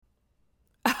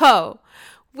Oh,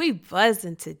 we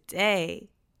buzzing today.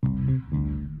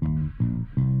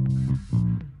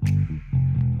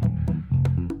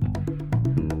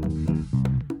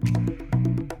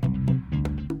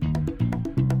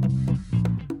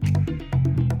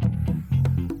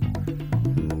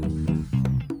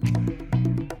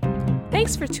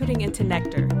 Thanks for tuning into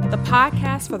Nectar, the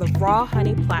podcast for the Raw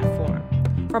Honey platform.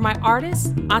 For my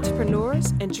artists,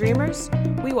 entrepreneurs, and dreamers,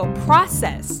 we will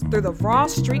process through the raw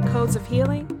street codes of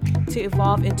healing to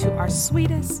evolve into our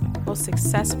sweetest, most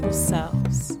successful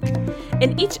selves.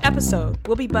 In each episode,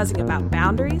 we'll be buzzing about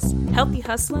boundaries, healthy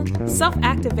hustling,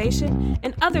 self-activation,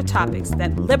 and other topics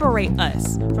that liberate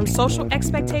us from social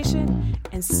expectation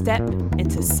and step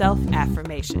into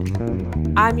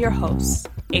self-affirmation. I'm your host,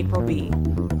 April B.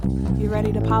 You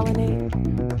ready to pollinate?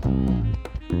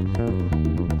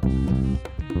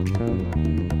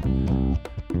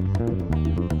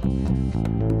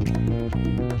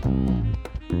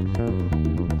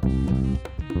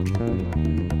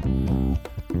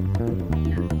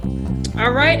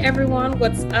 All right, everyone,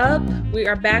 what's up? We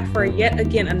are back for yet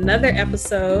again another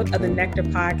episode of the Nectar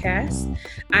Podcast.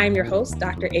 I am your host,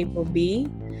 Dr. April B.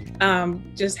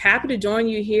 Just happy to join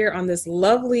you here on this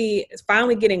lovely, it's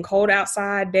finally getting cold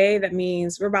outside day. That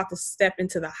means we're about to step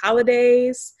into the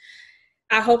holidays.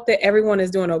 I hope that everyone is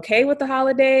doing okay with the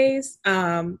holidays.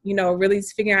 Really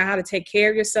figuring out how to take care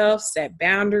of yourself, set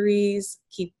boundaries,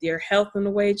 keep your health in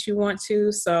the way that you want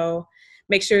to. So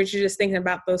make sure that you're just thinking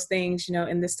about those things,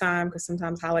 in this time, because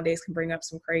sometimes holidays can bring up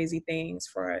some crazy things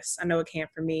for us. I know it can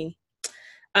for me.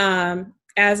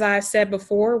 As I said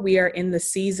before, we are in the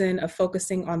season of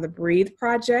focusing on the Breathe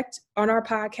Project on our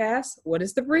podcast. What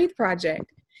is the Breathe Project?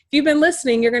 If you've been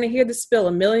listening, you're going to hear the spill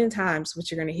a million times, but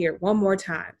you're going to hear it one more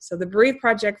time. So the Breathe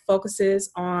Project focuses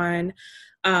on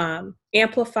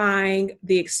amplifying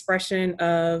the expression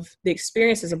of the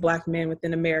experiences of Black men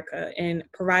within America and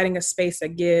providing a space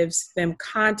that gives them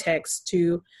context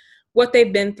to what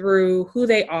they've been through, who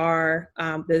they are,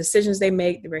 the decisions they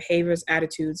make, the behaviors,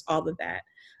 attitudes, all of that.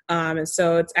 And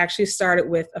so it's actually started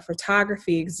with a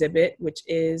photography exhibit, which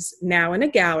is now in a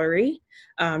gallery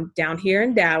down here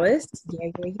in Dallas.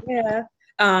 Yeah.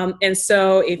 And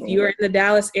so if you're in the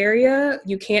Dallas area,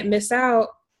 you can't miss out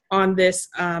on this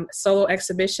solo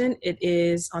exhibition. It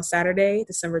is on Saturday,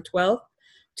 December 12th,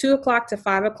 2 o'clock to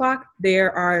 5 o'clock.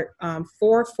 There are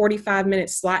 4 45-minute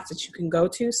slots that you can go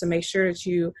to. So make sure that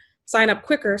you sign up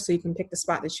quicker so you can pick the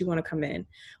spot that you want to come in.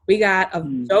 We got a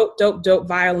dope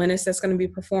violinist that's going to be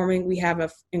performing. We have an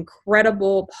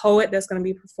incredible poet that's going to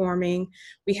be performing.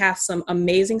 We have some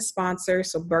amazing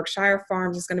sponsors. So Berkshire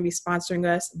Farms is going to be sponsoring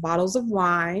us, bottles of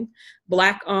wine,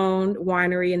 Black-owned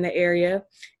winery in the area,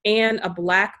 and a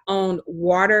Black-owned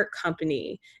water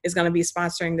company is going to be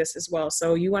sponsoring this as well.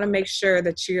 So you want to make sure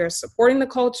that you're supporting the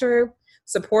culture,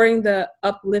 supporting the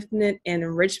upliftment and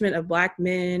enrichment of Black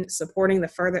men, supporting the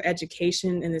further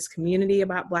education in this community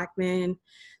about Black men.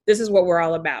 This is what we're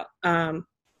all about. And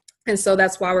so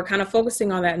that's why we're kind of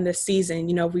focusing on that in this season.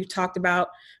 We've talked about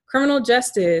criminal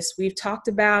justice. We've talked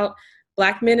about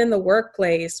Black men in the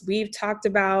workplace. We've talked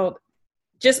about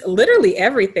just literally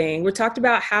everything. We talked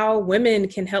about how women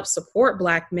can help support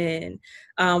Black men.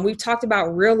 We've talked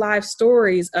about real life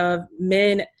stories of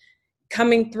men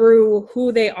coming through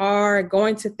who they are,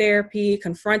 going to therapy,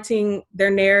 confronting their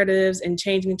narratives and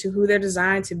changing to who they're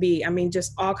designed to be. I mean,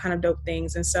 just all kind of dope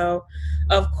things. And so,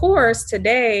 of course,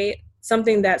 today,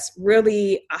 something that's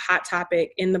really a hot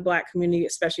topic in the Black community,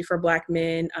 especially for Black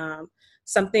men,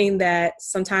 something that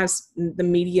sometimes the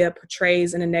media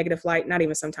portrays in a negative light, not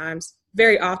even sometimes,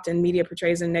 very often media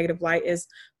portrays in a negative light, is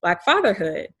Black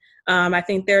fatherhood. I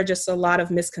think there are just a lot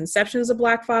of misconceptions of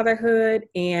Black fatherhood,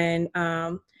 and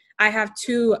I have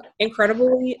two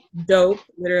incredibly dope,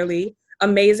 literally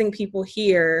amazing people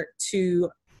here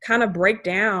to kind of break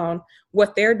down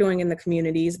what they're doing in the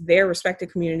communities, their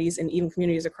respective communities, and even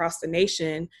communities across the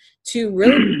nation to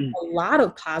really bring a lot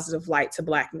of positive light to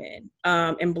Black men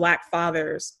and Black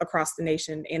fathers across the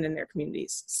nation and in their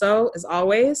communities. So as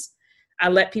always, I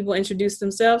let people introduce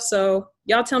themselves. So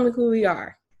y'all tell me who we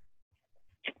are.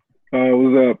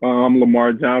 What's up? I'm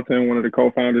Lamar Johnson, one of the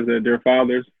co-founders at Dear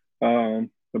Fathers.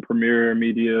 The premier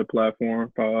media platform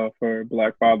for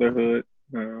Black fatherhood.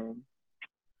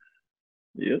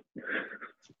 Yep.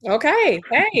 Okay.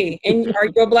 Hey, and are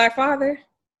you a Black father?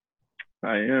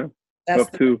 I am. That's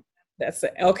two. That's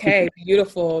okay.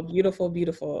 Beautiful, beautiful,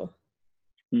 beautiful.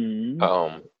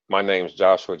 Mm-hmm. My name is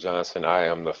Joshua Johnson. I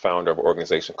am the founder of an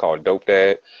organization called Dope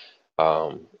Dad.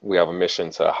 We have a mission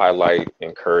to highlight,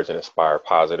 encourage, and inspire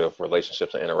positive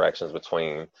relationships and interactions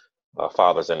between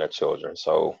fathers and their children.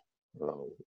 So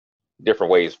different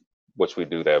ways which we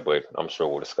do that, but I'm sure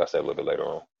we'll discuss that a little bit later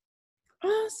on.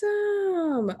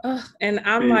 Awesome. Ugh, and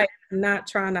I'm like not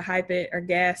trying to hype it or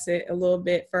gas it a little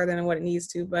bit further than what it needs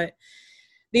to, but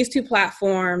these two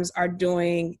platforms are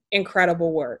doing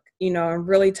incredible work, and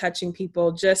really touching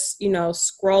people, just,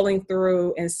 scrolling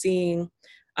through and seeing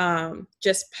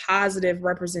just positive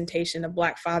representation of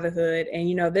Black fatherhood.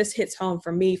 And, this hits home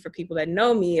for me, for people that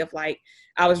know me, of like,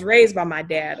 I was raised by my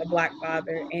dad, a Black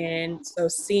father. And so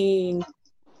seeing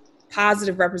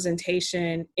positive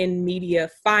representation in media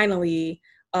finally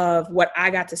of what I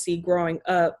got to see growing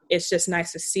up, it's just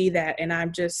nice to see that. And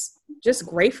I'm just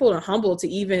grateful and humbled to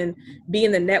even be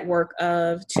in the network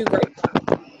of two great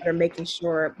that are making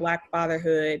sure Black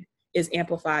fatherhood is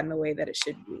amplified in the way that it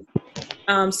should be.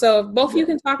 So if both of you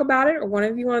can talk about it, or one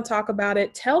of you want to talk about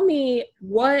it, tell me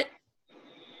what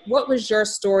was your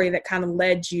story that kind of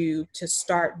led you to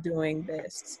start doing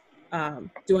this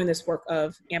work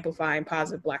of amplifying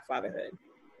positive Black fatherhood?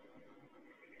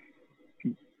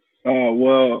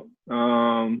 So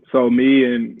me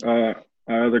and our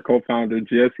other co-founder,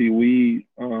 Jesse, we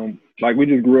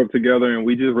just grew up together, and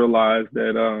we just realized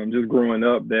that just growing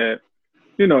up that,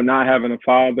 not having a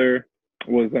father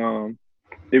was,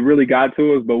 it really got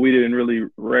to us, but we didn't really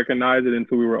recognize it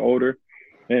until we were older.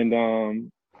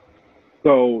 And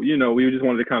so, we just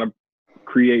wanted to kind of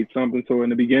create something. So in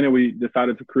the beginning, we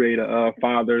decided to create a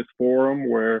fathers forum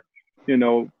where,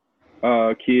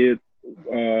 kids,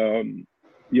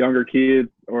 younger kids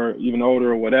or even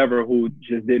older or whatever, who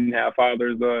just didn't have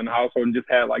fathers in the household, and just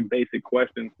had like basic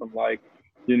questions from like,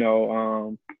 should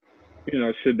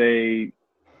they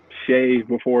shave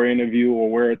before interview or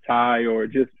wear a tie, or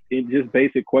just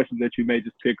basic questions that you may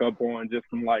just pick up on just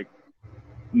from like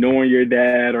knowing your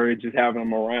dad or just having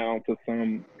them around to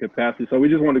some capacity. So we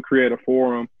just wanted to create a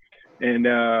forum, and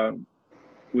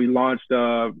we launched,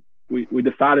 we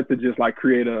decided to just like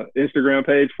create a Instagram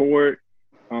page for it.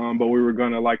 But we were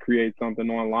going to like create something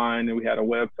online, and we had a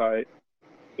website.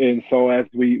 And so as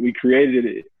we created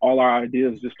it, all our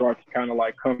ideas just started to kind of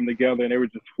like come together, and they were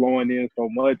just flowing in so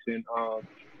much. And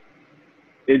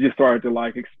it just started to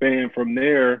like expand from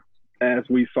there as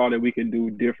we saw that we could do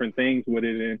different things with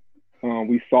it. And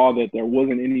we saw that there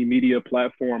wasn't any media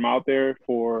platform out there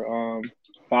for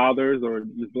fathers, or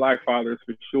just Black fathers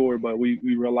for sure, but we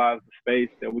realized the space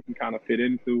that we can kind of fit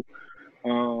into.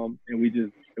 And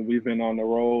we've been on the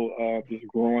road just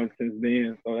growing since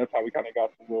then. So that's how we kind of got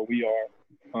to where we are.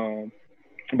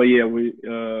 But yeah,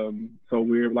 so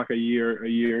we're like a year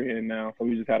in now. So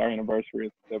we just had our anniversary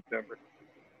in September.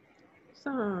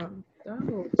 Awesome.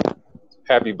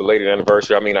 Happy belated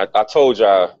anniversary. I mean, I told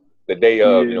y'all the day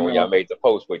of, when y'all made the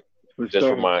post, but just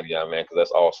remind y'all, man, because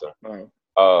that's awesome.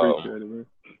 Appreciate it, man.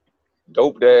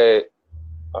 Dope Dad.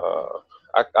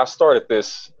 I started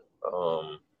this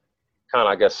kind of,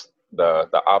 I guess,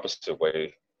 the opposite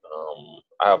way.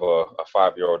 I have a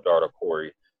 5-year-old daughter,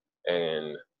 Corey,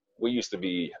 and we used to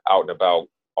be out and about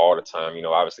all the time.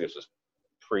 Obviously this was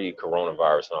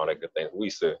pre-coronavirus and all that good thing. We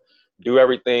used to do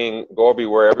everything, go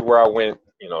everywhere I went.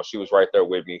 She was right there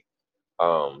with me.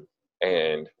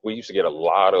 And we used to get a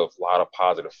lot of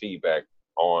positive feedback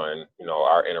on,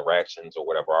 our interactions or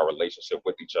whatever, our relationship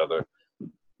with each other.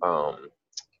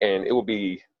 And it would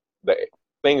be the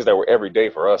things that were every day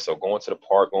for us. So going to the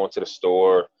park, going to the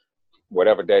store,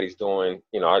 whatever daddy's doing,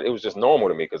 it was just normal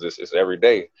to me because it's every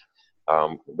day.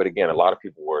 But again, a lot of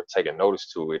people were taking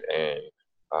notice to it. And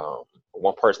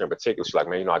one person in particular, she's like,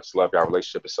 man, I just love y'all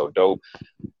relationship. It's so dope.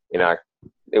 And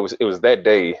it was that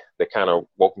day that kind of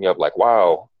woke me up like,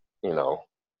 wow,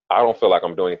 I don't feel like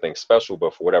I'm doing anything special,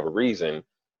 but for whatever reason,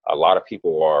 a lot of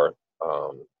people are,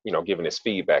 giving this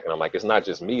feedback. And I'm like, it's not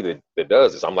just me that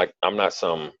does this. I'm like, I'm not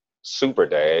some super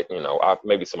dad,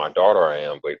 maybe to my daughter I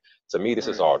am, but to me, this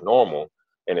is all normal.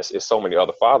 And it's so many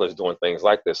other fathers doing things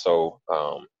like this. So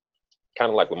kind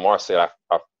of like Lamar said,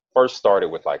 I first started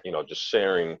with like, just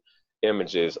sharing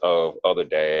images of other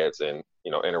dads and,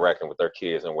 interacting with their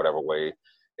kids in whatever way.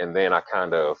 And then I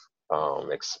kind of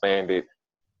expanded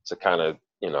to kind of,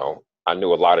 I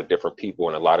knew a lot of different people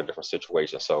in a lot of different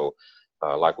situations. So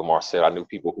like Lamar said, I knew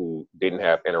people who didn't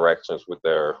have interactions with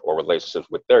or relationships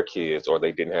with their kids, or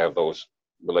they didn't have those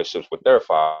relationships with their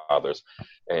fathers.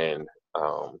 And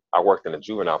I worked in a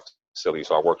juvenile facility,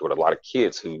 so I worked with a lot of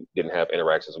kids who didn't have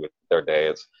interactions with their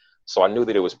dads. So I knew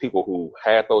that it was people who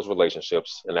had those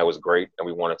relationships, and that was great, and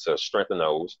we wanted to strengthen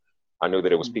those. I knew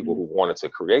that it was people who wanted to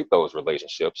create those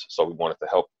relationships, so we wanted to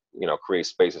help, create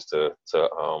spaces to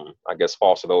I guess,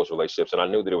 foster those relationships. And I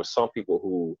knew that there was some people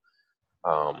who,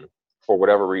 for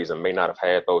whatever reason, may not have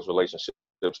had those relationships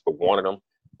but wanted them,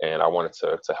 and I wanted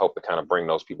to help to kind of bring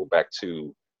those people back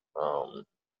to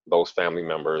those family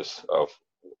members of,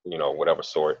 whatever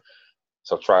sort.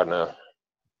 So trying to,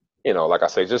 like I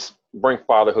say, just bring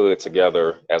fatherhood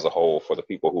together as a whole for the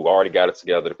people who already got it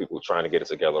together, the people who are trying to get it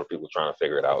together, the people trying to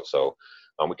figure it out. So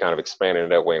we kind of expanded in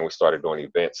that way, and we started doing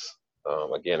events,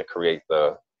 again, to create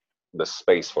the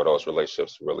space for those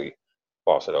relationships to really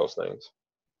foster those things.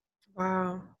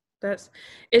 Wow. It's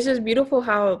just beautiful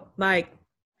how like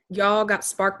y'all got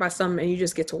sparked by something and you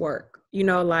just get to work.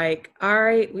 Like, all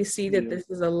right, we see that this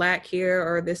is a lack here,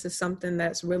 or this is something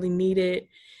that's really needed.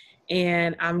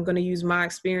 And I'm going to use my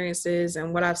experiences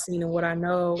and what I've seen and what I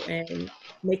know and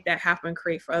make that happen,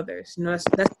 create for others. That's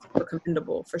super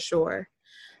commendable for sure.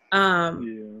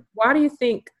 Why do you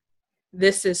think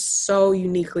this is so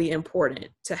uniquely important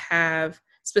to have,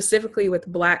 specifically with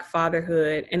Black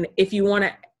fatherhood? And if you want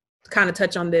to kind of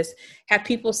touch on this, have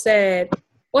people said,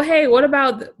 well, hey, what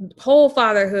about the whole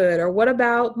fatherhood, or what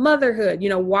about motherhood?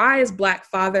 Why is Black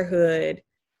fatherhood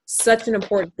such an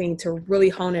important thing to really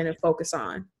hone in and focus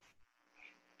on?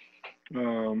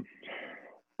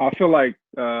 I feel like,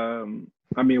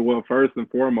 well, first and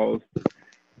foremost,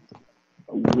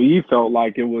 we felt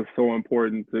like it was so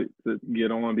important to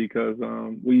get on because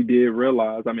we did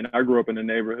realize, I grew up in a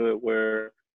neighborhood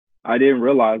where I didn't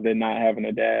realize that not having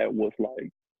a dad was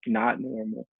like not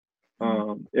normal.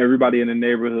 Everybody in the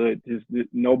neighborhood,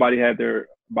 nobody had their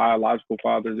biological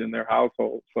fathers in their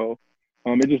household. So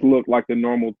it just looked like the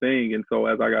normal thing. And so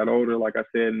as I got older, like I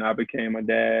said, and I became a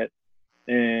dad,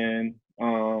 and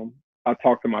I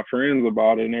talked to my friends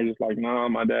about it, and they're just like, nah,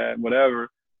 my dad, whatever.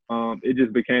 It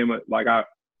just became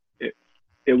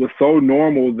it was so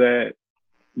normal that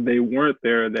they weren't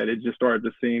there that it just started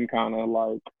to seem kind of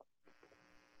like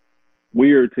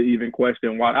weird to even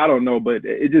question why. I don't know, but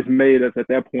it just made us, at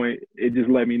that point, it just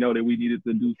let me know that we needed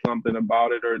to do something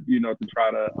about it, or, to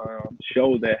try to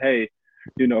show that, hey,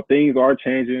 things are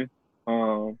changing.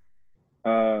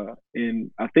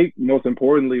 And I think most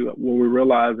importantly, what we're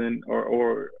realizing,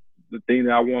 or the thing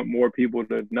that I want more people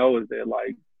to know, is that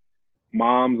like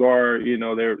moms are,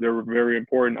 they're very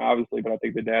important, obviously, but I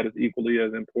think the dad is equally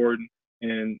as important.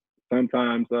 And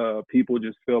sometimes people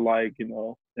just feel like,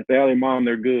 if they have their mom,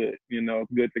 they're good,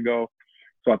 it's good to go.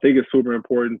 So I think it's super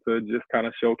important to just kind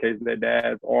of showcase that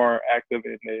dads are active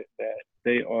and that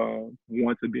they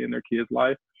want to be in their kids'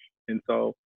 life. And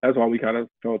so that's why we kind of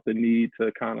felt the need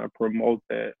to kind of promote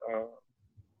that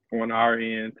on our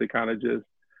end, to kind of just,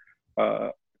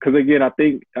 because again, I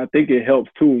think it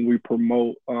helps too when we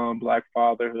promote Black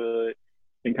fatherhood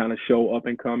and kind of show up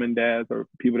and coming dads, or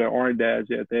people that aren't dads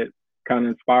yet, that kind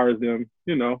of inspires them,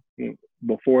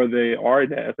 before they are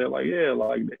dads. They're like, yeah,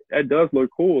 like that does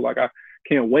look cool. Like I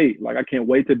can't wait. Like I can't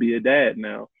wait to be a dad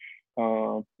now,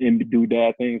 and do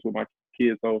dad things with my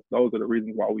kids. So those are the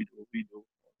reasons why we do what we do.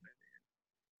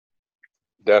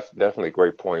 Definitely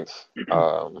great points.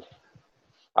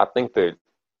 I think that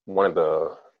one of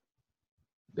the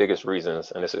biggest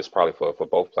reasons, and this is probably for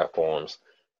both platforms,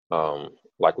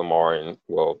 like Lamar and,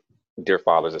 well, Dear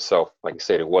Fathers itself, like you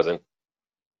said, it wasn't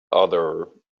other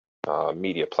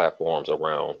media platforms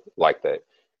around like that.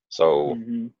 So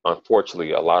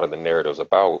unfortunately, a lot of the narratives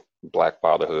about Black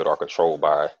fatherhood are controlled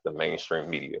by the mainstream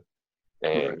media,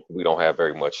 and we don't have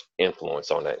very much influence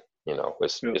on that.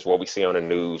 It's what we see on the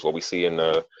news, what we see in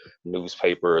the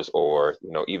newspapers, or,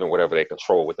 even whatever they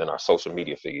control within our social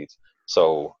media feeds.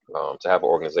 So to have an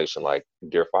organization like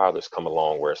Dear Fathers come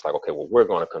along, where it's like, okay, well, we're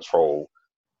going to control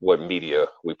what media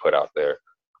we put out there.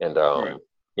 And,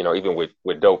 even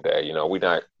with Dope Dad, we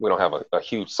don't have a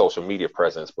huge social media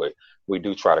presence, but we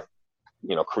do try to,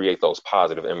 create those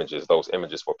positive images, those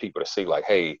images for people to see, like,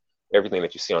 hey, everything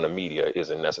that you see on the media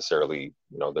isn't necessarily,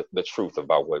 the truth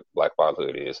about what Black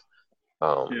fatherhood is.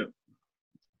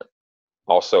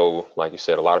 Also, like you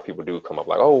said, a lot of people do come up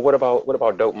like, oh, what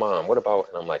about dope mom? What about,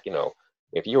 and I'm like,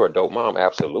 if you're a dope mom,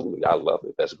 absolutely, I love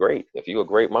it. That's great. If you're a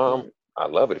great mom, I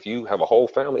love it. If you have a whole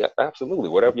family, absolutely.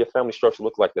 Whatever your family structure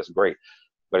looks like, that's great.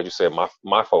 But as you said,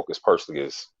 my focus personally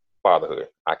is fatherhood.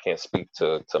 I can't speak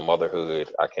to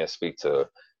motherhood. I can't speak to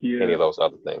any of those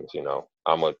other things.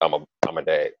 I'm a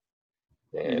dad.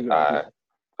 And I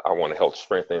want to help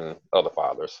strengthen other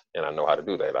fathers, and I know how to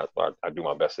do that. I do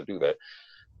my best to do that.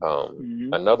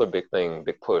 Another big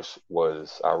push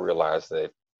was, I realized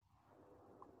that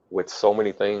with so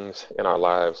many things in our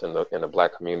lives in the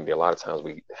Black community, a lot of times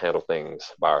we handle things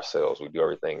by ourselves. We do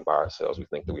everything by ourselves. We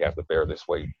think that we have to bear this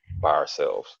weight by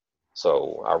ourselves.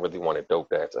 So I really wanted Dope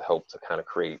Dad to help to kind of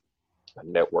create a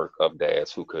network of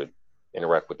dads who could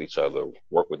interact with each other,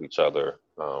 work with each other,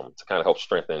 to kind of help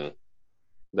strengthen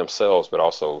themselves, but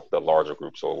also the larger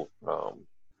group. So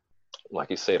like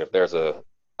you said, if there's a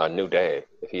new dad,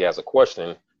 if he has a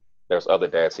question, there's other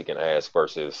dads he can ask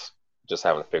versus just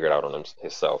having to figure it out on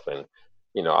himself. And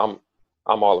I'm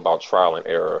all about trial and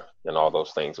error and all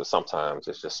those things, but sometimes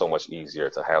it's just so much easier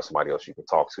to have somebody else you can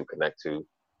talk to, connect to.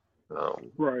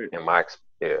 Right. In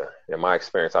my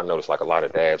experience, I noticed like a lot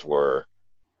of dads were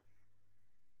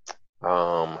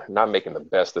not making the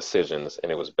best decisions,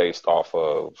 and it was based off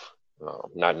of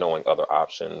not knowing other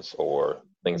options or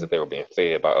things that they were being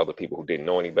fed by other people who didn't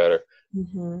know any better.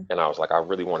 Mm-hmm. And I was like, I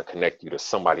really want to connect you to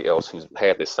somebody else who's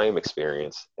had the same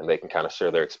experience, and they can kind of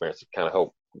share their experience to kind of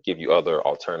help give you other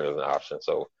alternatives and options.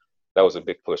 So that was a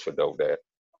big push for Dope Dad.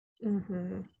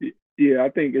 Mm-hmm. Yeah, I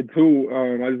think it too.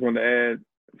 I just want to add,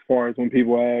 as far as when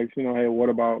people ask, hey, what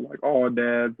about like all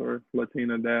dads or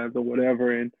Latina dads or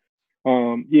whatever? And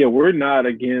yeah, we're not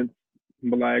against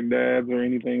black dads or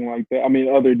anything like that. I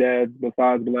mean, other dads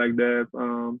besides black dads.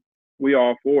 We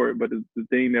all for it, but the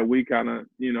thing that we kind of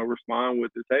respond with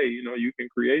is, hey, you can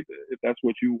create it if that's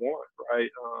what you want, right?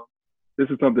 This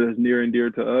is something that's near and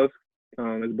dear to us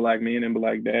as black men and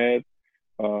black dads.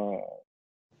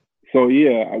 So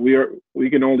yeah, we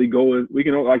can only go as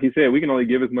like you said, we can only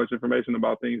give as much information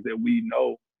about things that we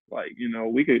know. Like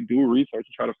we could do research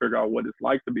to try to figure out what it's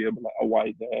like to be a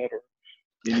white dad or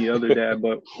any other dad,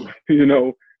 but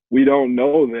we don't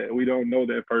know that. We don't know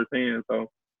that firsthand.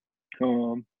 So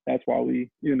that's why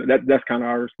that's kind of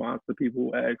our response to people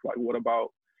who ask, like, what about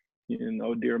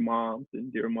dear moms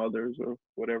and dear mothers or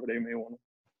whatever they may want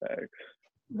to ask.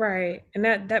 Right, and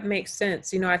that makes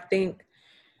sense.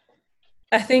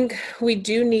 I think we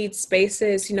do need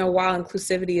spaces, while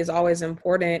inclusivity is always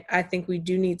important, I think we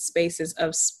do need spaces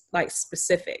of like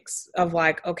specifics of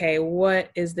like, okay, what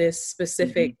is this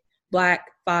specific Black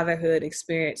fatherhood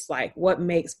experience like? What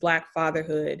makes Black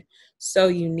fatherhood so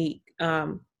unique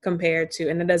compared to,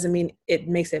 and it doesn't mean it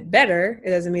makes it better.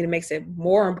 It doesn't mean it makes it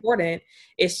more important.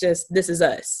 It's just, this is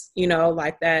us,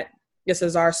 like that. This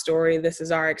is our story. This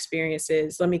is our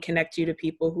experiences. Let me connect you to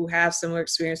people who have similar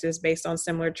experiences based on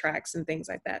similar tracks and things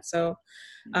like that. So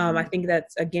I think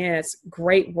that's, again, it's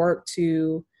great work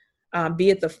to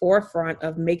be at the forefront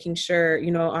of making sure,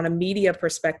 on a media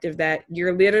perspective, that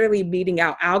you're literally beating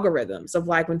out algorithms of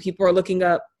like, when people are looking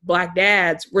up Black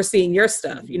dads, we're seeing your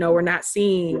stuff. We're not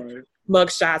seeing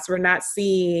mugshots. We're not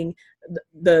seeing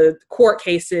the court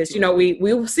cases. We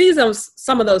will see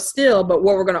some of those still, but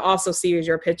what we're going to also see is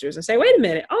your pictures and say, wait a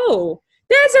minute, oh,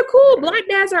 dads are cool. Black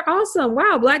dads are awesome.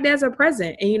 Wow, Black dads are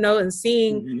present. And, and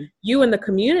seeing you in the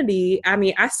community. I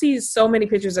mean, I see so many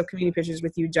pictures of community pictures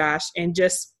with you, Josh, and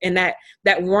that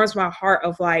warms my heart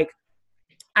of like,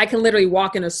 I can literally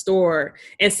walk in a store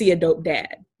and see a dope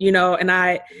dad, and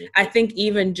I think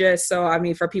even just so, I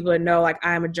mean, for people to know, like,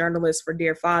 I am a journalist for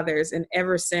Dear Fathers, and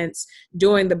ever since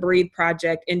doing the Breathe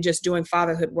Project and just doing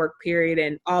fatherhood work, period,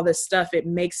 and all this stuff, it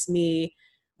makes me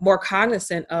more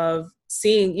cognizant of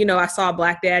seeing, I saw a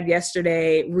Black dad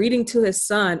yesterday reading to his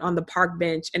son on the park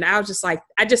bench. And I was just like,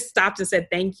 I just stopped and said,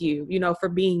 thank you, for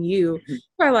being you.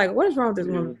 Probably like, what is wrong with this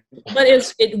woman? But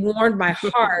it warmed my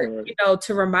heart,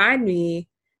 to remind me,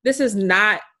 this is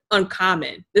not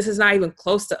uncommon. This is not even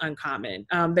close to uncommon.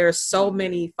 There are so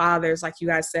many fathers, like you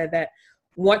guys said, that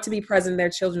want to be present in their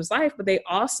children's life, but they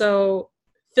also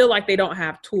feel like they don't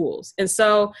have tools. And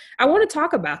so I want to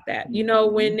talk about that,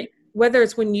 whether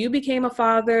it's when you became a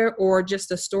father or just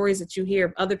the stories that you hear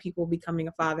of other people becoming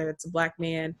a father that's a Black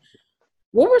man.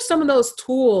 What were some of those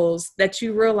tools that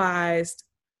you realized,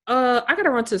 I got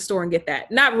to run to the store and get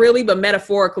that? Not really, but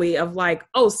metaphorically, of like,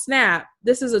 oh, snap,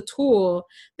 this is a tool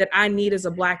that I need as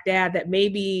a Black dad that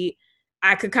maybe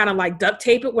I could kind of like duct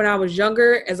tape it when I was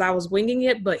younger as I was winging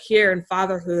it. But here in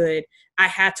fatherhood, I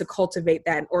had to cultivate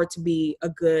that in order to be a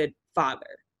good father.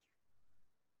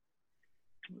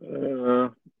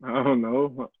 I don't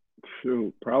know.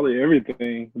 Shoot, probably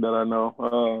everything that I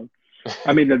know.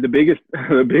 I mean, the biggest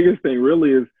thing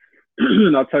really is,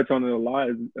 and I touch on it a lot,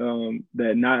 is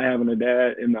that not having a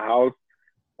dad in the house,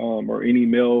 or any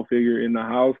male figure in the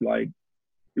house, like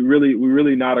we're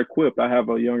really not equipped. I have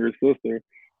a younger sister,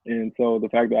 and so the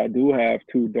fact that I do have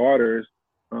two daughters,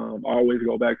 I always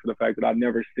go back to the fact that I've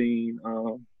never seen.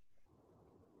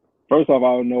 First off,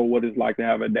 I don't know what it's like to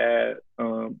have a dad,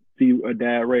 see a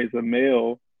dad raise a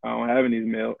male. I don't have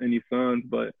any sons,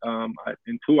 but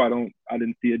and two, I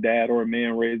didn't see a dad or a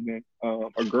man raising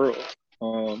a girl,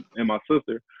 and my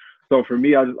sister. So for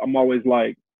me, I'm always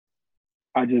like,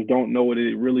 I just don't know what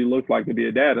it really looks like to be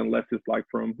a dad, unless it's like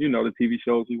from the TV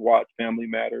shows we watch, Family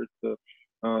Matters, to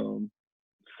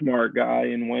Smart Guy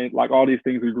and Wayne, like all these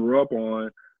things we grew up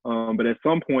on. But at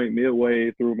some point,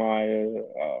 midway through my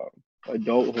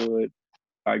adulthood,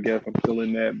 I guess I'm still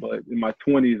in that, but in my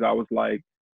 20s, I was like,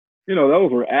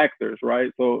 those were actors,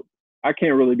 right? So I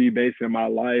can't really be basing my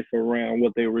life around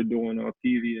what they were doing on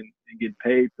TV and get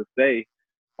paid to say.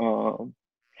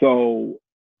 So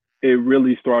it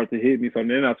really started to hit me. So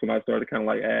then that's when I started kind of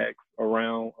like ask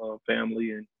around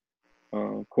family and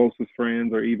closest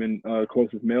friends or even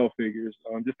closest male figures,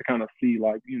 just to kind of see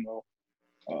like,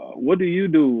 what do you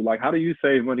do? Like, how do you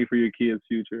save money for your kids'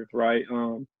 future, right?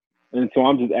 And so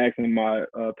I'm just asking my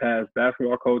past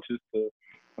basketball coaches to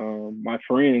my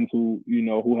friends who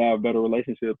have better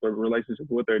relationships or relationships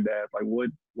with their dads. Like,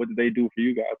 what did they do for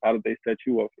you guys? How did they set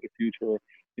you up for the future?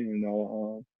 Did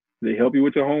they help you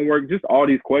with your homework? Just all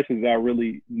these questions I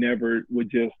really never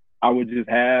I would just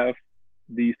have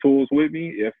these tools with me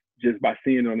if just by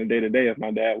seeing it on the day to day if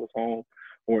my dad was home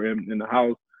or in the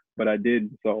house, but I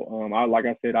didn't. So like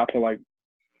I said, I feel like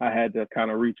I had to kind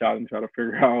of reach out and try to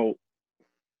figure out,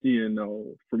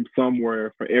 from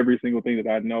somewhere for every single thing that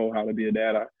I know how to be a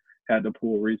dad. I had to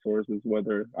pull resources,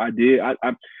 whether I did,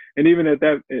 and even to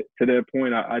that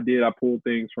point, I pulled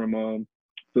things from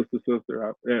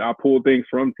sister. I pulled things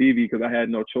from TV because I had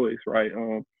no choice, right?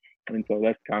 And so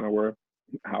that's kind of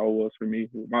how it was for me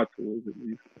with my tools, at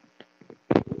least.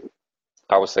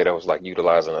 I would say that was like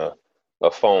utilizing a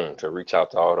phone to reach out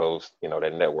to all those,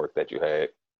 that network that you had,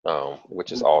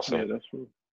 which is awesome. Yeah, that's true.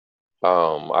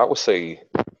 I would say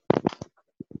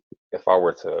if I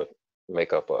were to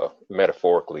make up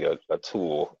metaphorically a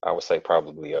tool, I would say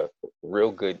probably a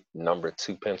real good number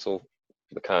 2 pencil,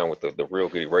 the kind with the real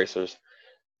good erasers,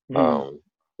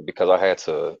 because I had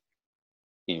to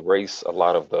erase a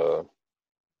lot of the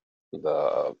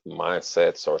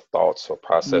mindsets or thoughts or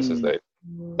processes that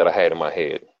I had in my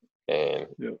head, and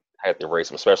had to erase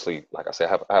them. Especially, like I said,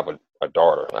 I have a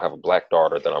daughter. I have a Black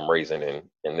daughter that I'm raising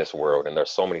in this world, and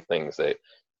there's so many things that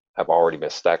have already been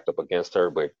stacked up against her.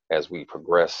 But as we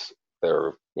progress,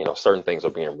 certain things are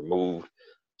being removed.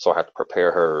 So I have to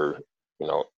prepare her,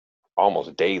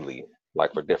 almost daily,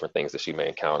 like for different things that she may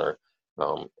encounter,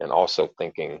 and also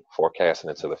forecasting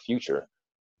into the future.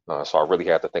 So I really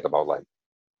have to think about, like,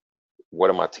 what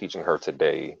am I teaching her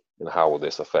today, and how will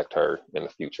this affect her in the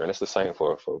future? And it's the same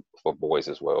for boys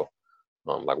as well.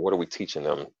 Like, what are we teaching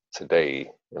them today,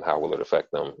 and how will it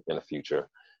affect them in the future?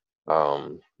 I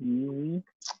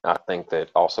think that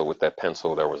also with that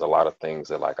pencil, there was a lot of things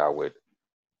that, like, I would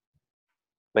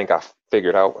think I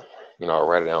figured out. I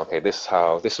write it down. Okay, this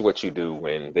is what you do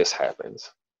when this happens.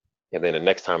 And then the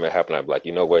next time it happened, I'd be like,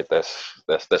 you know what? That's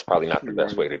probably not the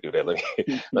best way to do that.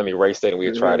 Let me erase that, and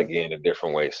we'll try it again a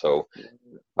different way. So,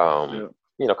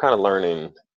 kind of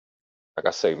learning. Like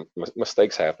I say,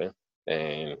 mistakes happen,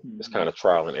 and it's kind of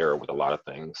trial and error with a lot of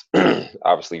things.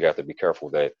 Obviously, you have to be careful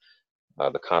that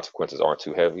the consequences aren't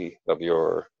too heavy of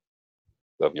your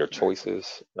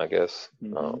choices, I guess.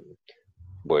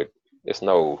 But it's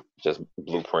no just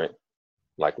blueprint.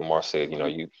 Like Lamar said,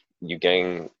 you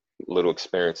gain little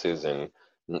experiences, and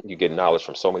you get knowledge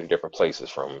from so many different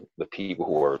places, from the people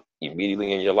who are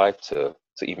immediately in your life to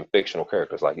even fictional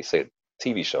characters. Like you said,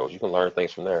 TV shows, you can learn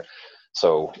things from there.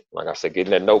 So, like I said,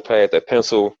 getting that notepad, that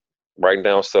pencil, writing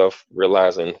down stuff,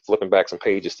 realizing, flipping back some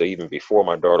pages to even before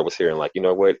my daughter was here, and like, you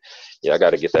know what? Yeah, I got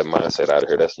to get that mindset out of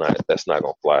here. That's not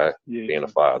gonna fly. Being a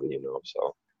father,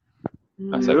 So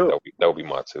I said that would be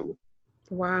my tool.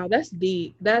 Wow, that's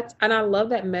deep. And I love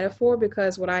that metaphor,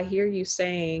 because what I hear you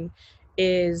saying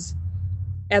is,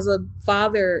 as a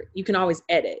father, you can always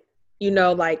edit.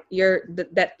 Like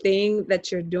that thing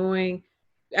that you're doing.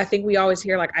 I think we always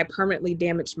hear, like, I permanently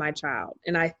damaged my child,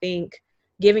 and I think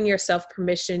giving yourself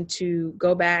permission to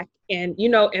go back and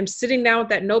and sitting down with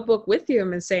that notebook with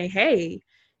him and saying, hey,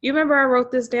 you remember I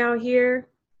wrote this down here?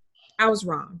 I was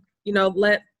wrong.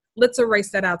 Let's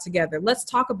erase that out together. Let's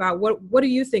talk about what do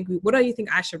you think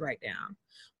I should write down?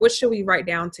 What should we write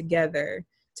down together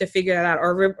to figure that out?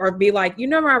 Or be like,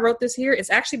 I wrote this here. It's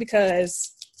actually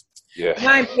because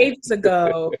 9 pages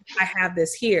ago I have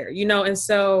this here, and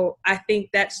so I think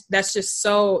that's just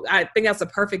I think that's a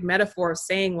perfect metaphor of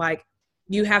saying, like,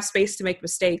 you have space to make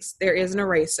mistakes. There is an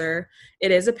eraser.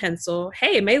 It is a pencil.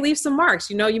 Hey, it may leave some marks.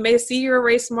 You may see your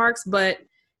erase marks, but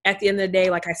at the end of the day,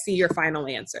 like, I see your final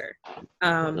answer.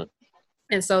 And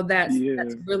so that's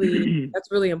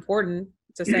really important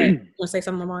to say. You want to say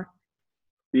something, Lamar?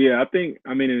 Yeah,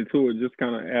 and to just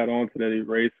kind of add on to that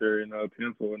eraser and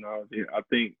pencil analogy, I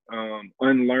think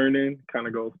unlearning kind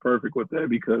of goes perfect with that,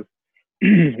 because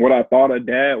what I thought a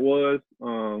dad was,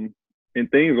 and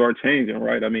things are changing,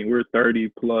 right? I mean, we're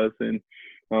 30 plus, and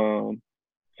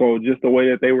so just the way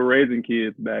that they were raising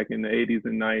kids back in the 80s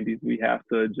and 90s, we have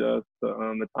to adjust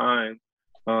the times.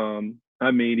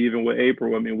 Even with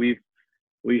April,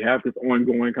 we have this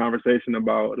ongoing conversation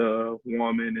about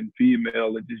woman and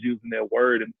female and just using that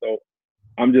word. And so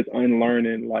I'm just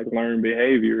unlearning like learned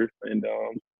behaviors. And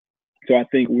so I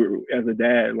think we're, as a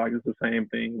dad, like it's the same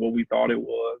thing, what we thought it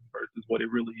was versus what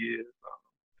it really is. So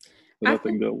I that's a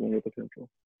think good one with potential.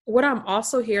 what I'm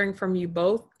also hearing from you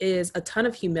both is a ton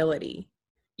of humility.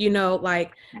 You know,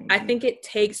 like I think it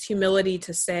takes humility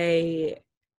to say,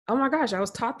 oh my gosh, I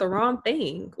was taught the wrong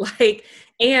thing. Like,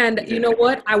 and you know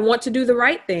what? I want to do the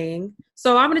right thing.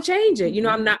 So I'm gonna change it. You know,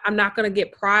 I'm not gonna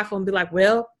get prideful and be like,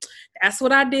 well, that's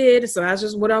what I did. So that's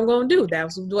just what I'm gonna do.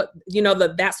 That's what, you know,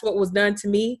 that's what was done to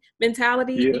me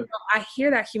mentality. Yeah. You know, I hear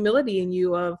that humility in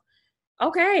you of,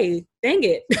 okay, dang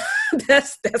it.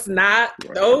 that's not,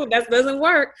 Right. no, that doesn't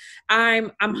work.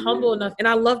 I'm humble enough, and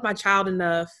I love my child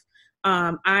enough.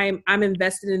 I'm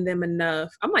invested in them enough.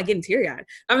 I'm like getting teary eyed.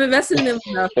 I'm invested in them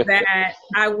enough that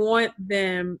I want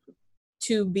them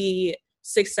to be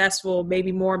successful,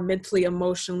 maybe more mentally,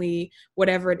 emotionally,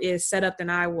 whatever it is, set up than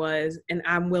I was, and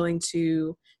I'm willing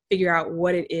to figure out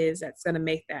what it is that's going to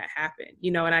make that happen.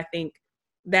 You know, and I think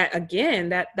that again,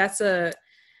 that's a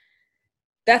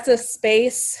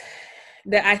space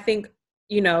that I think,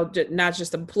 you know, not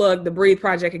just to plug the Breathe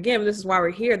Project again, but this is why we're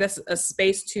here. That's a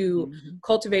space to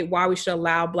cultivate why we should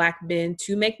allow Black men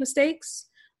to make mistakes,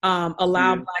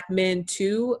 allow Black men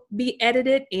to be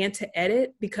edited and to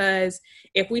edit. Because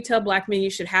if we tell Black men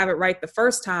you should have it right the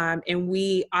first time and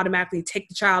we automatically take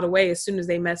the child away as soon as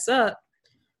they mess up,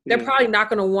 they're probably not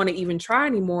going to want to even try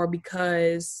anymore,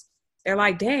 because they're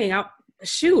like, dang, I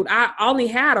only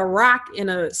had a rock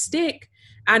and a stick.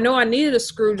 I know I needed a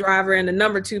screwdriver and a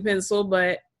number 2 pencil,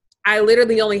 but I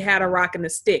literally only had a rock and a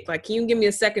stick. Like, can you give me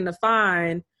a second to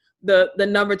find the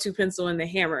number 2 pencil and the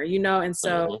hammer, you know? And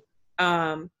so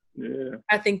I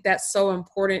think that's so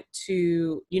important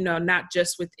to, you know, not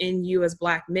just within you as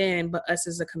Black men, but us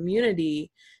as a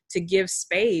community, to give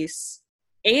space.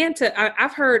 And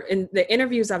I've heard in the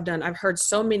interviews I've done, I've heard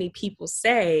so many people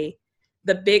say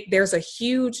there's a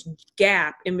huge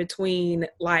gap in between,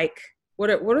 like,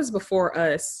 what is before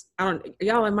us?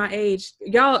 Y'all in my age,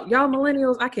 y'all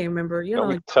millennials. I can't remember. You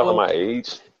know, telling my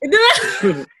age.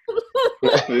 I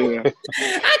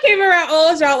can't remember how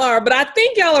old y'all are, but I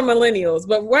think y'all are millennials.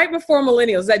 But right before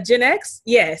millennials, that Gen X,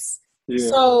 yes. Yeah.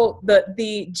 So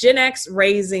the Gen X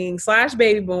raising /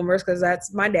 baby boomers, because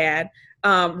that's my dad,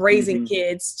 raising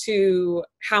kids, to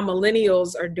how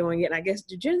millennials are doing it. And I guess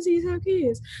do Gen Z's have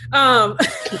kids? How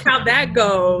that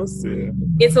goes,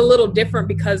 it's a little different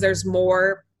because there's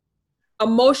more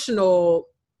emotional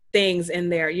things in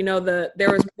there. You know,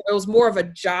 there was more of a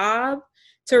job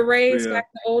to raise back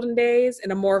in the olden days,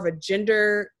 and a more of a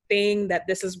gender thing that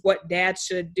this is what dad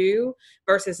should do,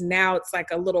 versus now it's like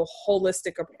a little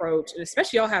holistic approach. And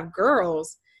especially y'all have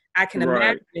girls, I can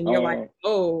imagine, and you're like,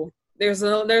 oh, there's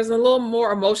a little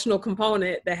more emotional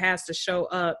component that has to show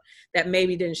up that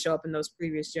maybe didn't show up in those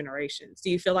previous generations. Do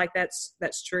you feel like that's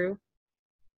true?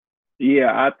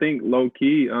 Yeah, I think low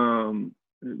key,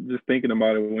 just thinking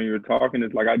about it when you were talking,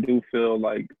 it's like I do feel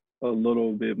like a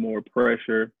little bit more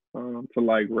pressure to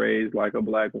like raise like a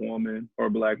Black woman or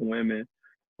Black women,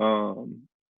 for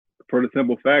the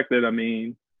simple fact that, I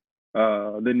mean,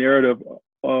 the narrative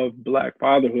of Black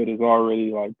fatherhood is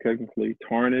already like technically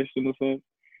tarnished in a sense.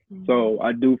 So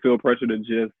I do feel pressure to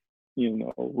just, you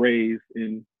know, raise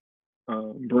and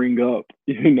bring up,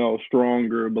 you know,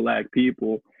 stronger Black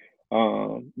people,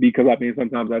 because I mean,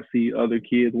 sometimes I see other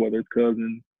kids, whether it's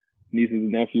cousins, nieces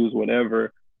and nephews,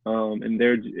 whatever, and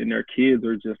their kids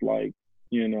are just like,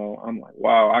 you know, I'm like,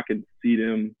 wow, I can see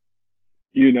them,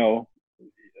 you know,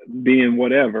 being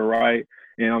whatever, right?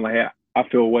 And I'm like, I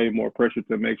feel way more pressure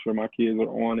to make sure my kids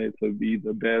are on it, to be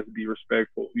the best, be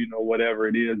respectful, you know, whatever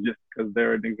it is, just because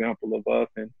they're an example of us.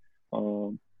 And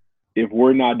if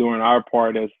we're not doing our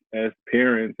part as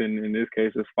parents, and in this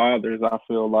case as fathers, I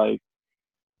feel like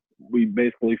we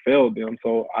basically failed them.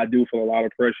 So I do feel a lot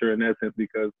of pressure in that sense,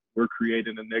 because we're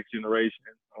creating the next generation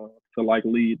to like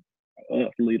lead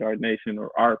our nation,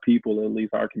 or our people, at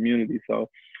least our community. So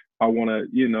I want to,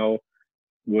 you know,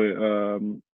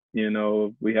 you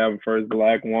know, we have a first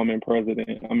Black woman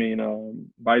president,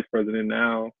 vice president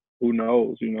now, who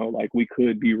knows, you know, like we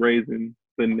could be raising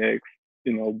the next,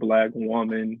 you know, Black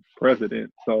woman president.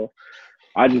 So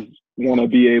I just want to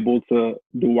be able to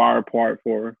do our part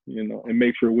for, you know, and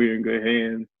make sure we're in good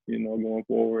hands, you know, going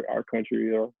forward, our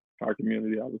country or our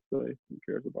community, I would say. Who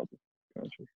cares about the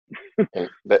country?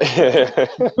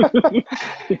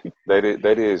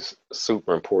 That is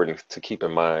super important to keep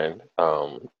in mind.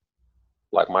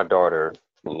 Like my daughter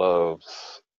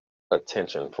loves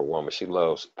attention for women. She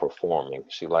loves performing.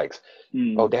 She likes,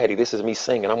 oh, daddy, this is me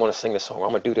singing. I want to sing this song. I'm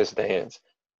going to do this dance.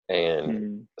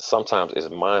 And sometimes it's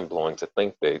mind blowing to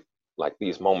think that like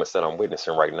these moments that I'm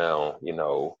witnessing right now,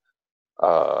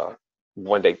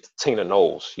 one day Tina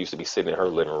Knowles used to be sitting in her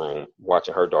living room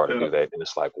watching her daughter do that, and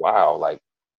it's like, wow, like,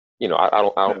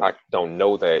 I don't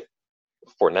know that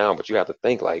for now, but you have to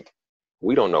think like,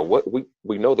 we don't know what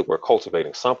we know that we're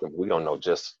cultivating something, but we don't know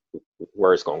just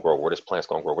where it's gonna grow, where this plant's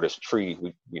gonna grow, where this tree,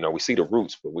 we see the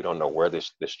roots, but we don't know where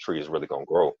this tree is really gonna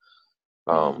grow.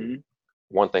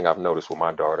 One thing I've noticed with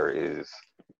my daughter is,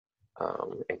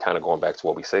 and kind of going back to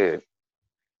what we said,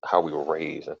 how we were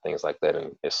raised and things like that.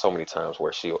 And there's so many times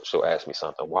where she'll ask me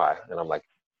something, why? And I'm like,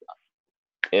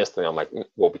 instantly, I'm like,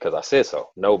 well, because I said so.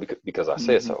 No, because I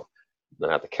said so. Then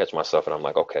I have to catch myself, and I'm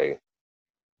like, okay,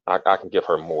 I can give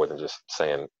her more than just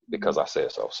saying because I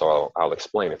said so. So I'll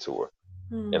explain it to her.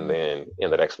 And then in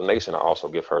that explanation, I also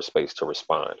give her space to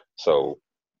respond. So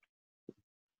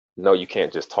no, you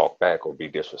can't just talk back or be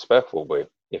disrespectful, but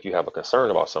if you have a concern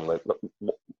about something,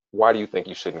 like, why do you think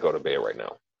you shouldn't go to bed right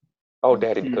now? Oh,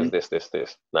 daddy, because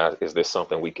this. Now, is this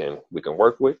something we can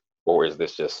work with? Or is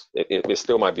this just, it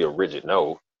still might be a rigid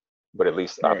no, but at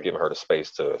least I've given her the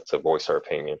space to voice her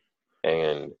opinion.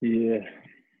 And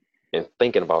and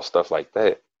thinking about stuff like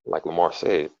that, like Lamar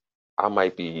said, I'm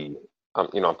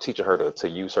teaching her to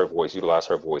use her voice, utilize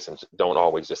her voice, and don't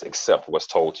always just accept what's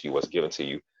told to you, what's given to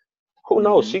you. Who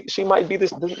knows? She might be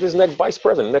this next vice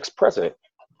president, next president,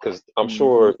 because I'm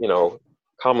sure,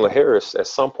 Kamala Harris, at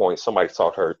some point, somebody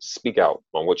taught her, speak out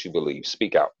on what you believe,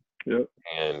 speak out. Yep.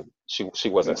 And she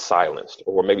wasn't silenced,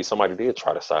 or maybe somebody did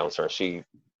try to silence her, and she,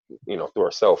 through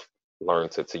herself,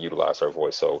 learned to utilize her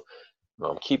voice. So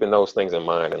keeping those things in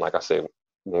mind, and like I said,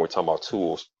 when we're talking about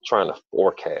tools, trying to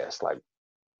forecast, like,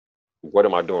 what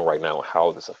am I doing right now, and how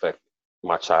will this affect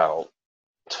my child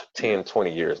 10,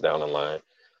 20 years down the line?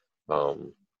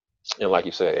 And like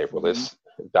you said, April, it's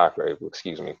Dr. April,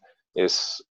 excuse me,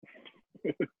 it's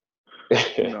no,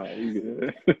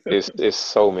 you good. it's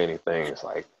so many things.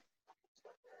 Like,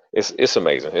 it's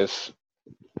amazing. It's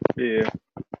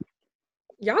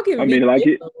y'all give I me mean, like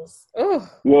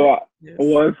well,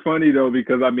 it's funny though,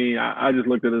 because I just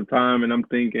looked at the time and I'm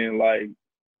thinking, like,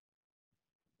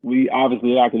 we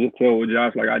obviously, I could just tell with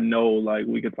Josh, like, I know, like,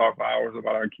 we could talk for hours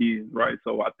about our kids, right?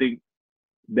 So I think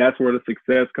that's where the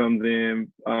success comes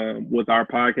in with our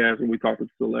podcast, when we talk to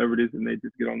celebrities and they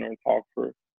just get on there and talk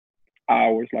for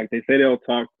hours. Like, they say they'll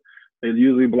talk, they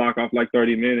usually block off like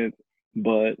 30 minutes,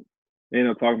 but they end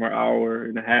up talking for an hour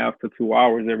and a half to 2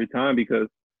 hours every time, because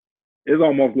it's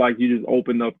almost like you just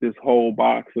opened up this whole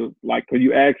box of, like, when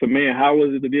you ask a man, how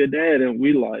was it to be a dad? And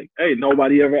we like, hey,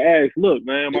 nobody ever asked. Look,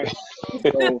 man,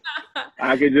 so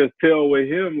I could just tell with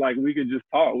him, like, we could just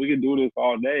talk. We could do this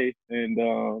all day.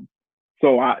 And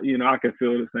so I can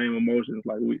feel the same emotions.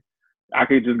 Like, I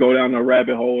could just go down a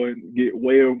rabbit hole and get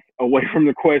way away from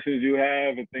the questions you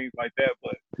have and things like that.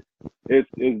 But it's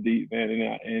deep, man.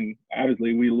 And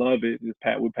obviously we love it.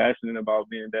 We're passionate about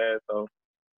being dads. So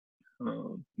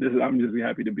I'm just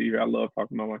happy to be here. I love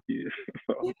talking about my kids.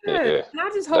 So. Yeah. And I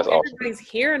just hope everybody's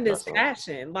hearing this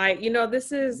passion. Like,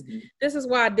 this is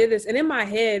why I did this. And in my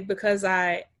head, because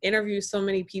I interview so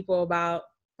many people about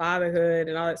fatherhood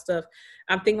and all that stuff,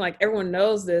 I'm thinking like everyone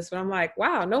knows this, but I'm like,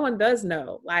 wow, no one does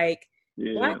know. Like,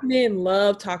 Black men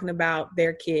love talking about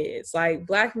their kids. Like,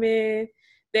 Black men,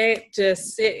 they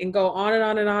just sit and go on and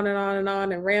on and on and on and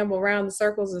on and ramble around the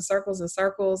circles and circles and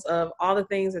circles of all the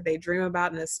things that they dream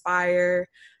about and aspire.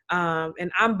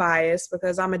 And I'm biased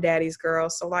because I'm a daddy's girl.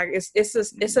 So, like,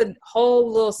 it's a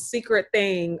whole little secret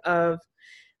thing of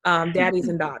daddies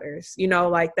and daughters,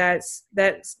 like that's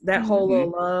that whole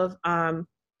little love.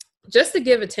 Just to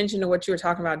give attention to what you were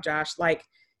talking about, Josh, like,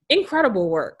 incredible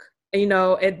work.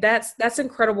 That's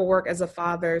incredible work as a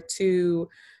father to,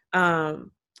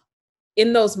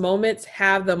 in those moments,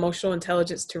 have the emotional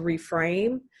intelligence to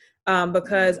reframe.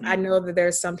 Because I know that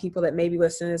there's some people that maybe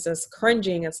listen to this as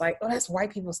cringing. It's like, oh, that's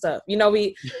white people stuff.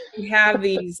 We have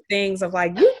these things of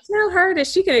like, you tell her that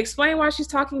she can explain why she's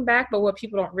talking back. But what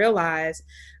people don't realize,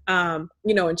 in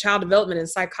child development and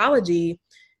psychology,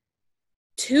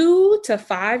 2 to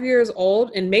 5 years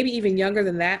old, and maybe even younger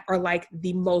than that, are like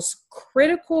the most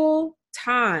critical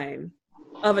time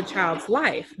of a child's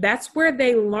life. That's where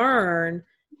they learn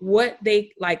what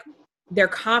they like, their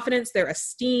confidence, their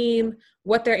esteem,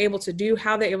 what they're able to do,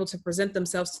 how they're able to present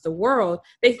themselves to the world.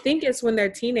 They think it's when they're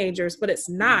teenagers, but it's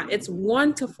not. It's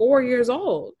 1 to 4 years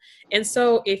old. And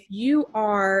so if you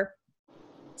are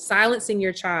silencing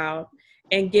your child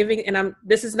and giving, and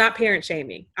this is not parent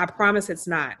shaming. I promise it's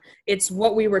not. It's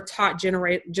what we were taught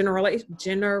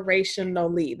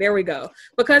generationally. There we go.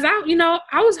 Because I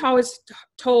was always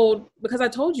told, because I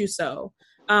told you so.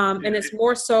 And it's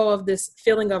more so of this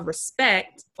feeling of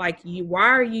respect, like, why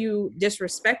are you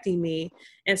disrespecting me?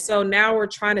 And so now we're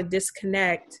trying to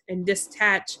disconnect and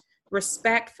detach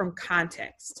respect from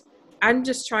context. I'm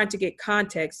just trying to get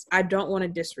context. I don't want to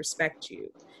disrespect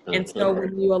you. And so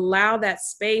when you allow that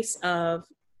space of,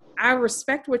 I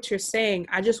respect what you're saying,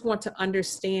 I just want to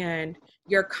understand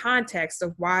your context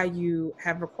of why you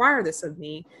have required this of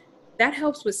me, that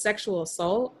helps with sexual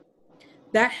assault.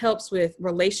 That helps with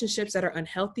relationships that are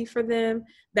unhealthy for them.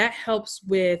 That helps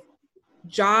with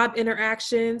job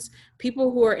interactions.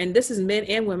 People who are, and this is men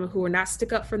and women, who are not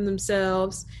stick up for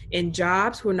themselves in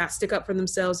jobs, who are not stick up for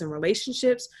themselves in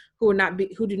relationships, who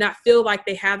do not feel like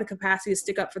they have the capacity to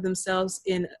stick up for themselves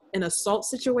in assault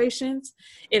situations.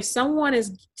 If someone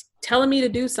is telling me to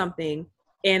do something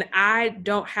and I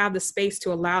don't have the space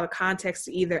to allow the context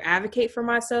to either advocate for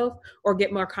myself or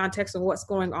get more context on what's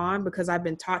going on because I've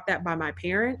been taught that by my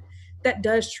parent, that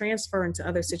does transfer into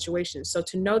other situations. So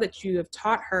to know that you have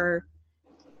taught her,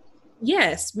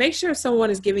 yes, make sure someone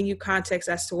is giving you context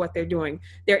as to what they're doing.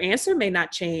 Their answer may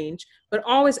not change, but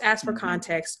always ask for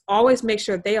context. Always make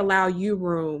sure they allow you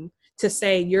room to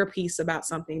say your piece about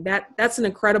something. That's an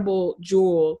incredible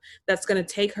jewel that's going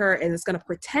to take her and it's going to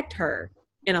protect her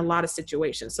in a lot of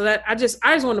situations. So that I just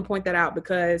want to point that out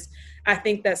because I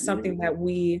think that's something that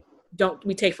we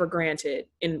take for granted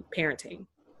in parenting.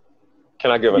 Can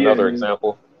I give another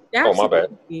example? Absolutely. Oh,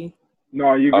 my bad.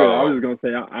 No, you're good. I was just gonna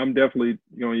say I'm definitely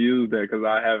gonna use that because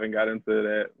I haven't got into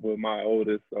that with my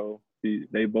oldest, so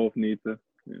they both need to,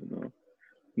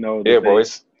 know. Yeah, bro,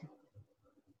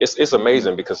 it's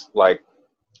amazing because, like,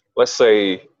 let's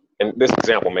say, and this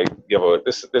example may give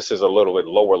this is a little bit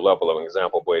lower level of an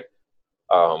example, but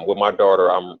with my daughter,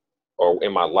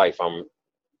 in my life, I'm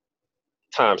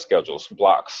time schedules,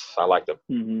 blocks. I like to,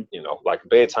 like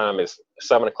bedtime is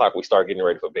 7:00. We start getting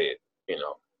ready for bed,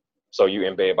 So you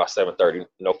in bed by 7:30,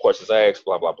 no questions asked,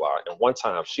 blah, blah, blah. And one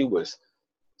time she was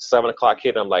 7:00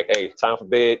 hit. I'm like, hey, time for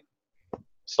bed.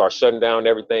 Start shutting down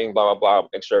everything, blah, blah, blah.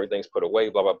 Make sure everything's put away,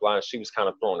 blah, blah, blah. And she was kind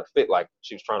of throwing a fit, like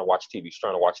she was trying to watch TV. She's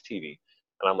trying to watch TV.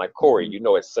 And I'm like, Corey,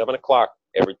 at 7:00,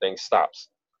 everything stops.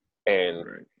 And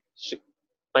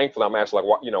thankfully, I'm asking,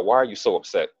 like, why are you so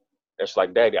upset? And she's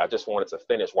like, Daddy, I just wanted to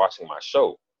finish watching my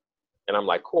show. And I'm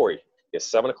like, Corey,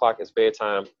 it's 7:00, it's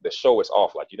bedtime. The show is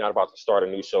off. Like, you're not about to start a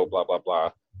new show, blah, blah,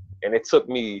 blah. And it took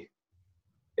me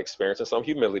experiencing some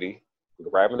humility,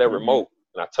 grabbing that remote,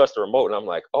 and I touched the remote, and I'm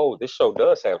like, oh, this show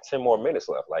does have 10 more minutes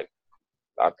left. Like,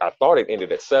 I thought it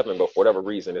ended at 7, but for whatever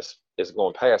reason, it's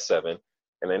going past 7.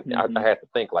 And then I had to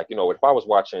think, like, if I was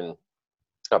watching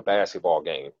a basketball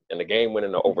game and the game went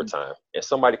into overtime and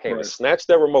somebody came and snatched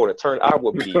that remote and turned, I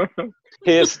would be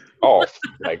pissed off.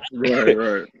 Like,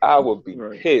 I would be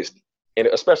pissed. And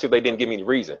especially if they didn't give me any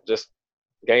reason, just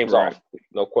game's off,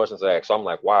 no questions asked. So I'm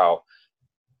like, wow,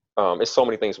 it's so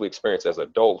many things we experience as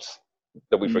adults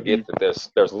that we forget that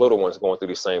there's little ones going through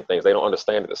these same things. They don't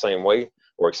understand it the same way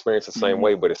or experience it the same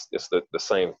way, but it's the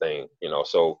same thing,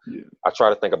 So I try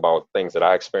to think about things that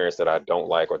I experienced that I don't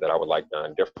like or that I would like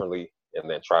done differently, and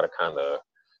then try to kind of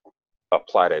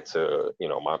apply that to,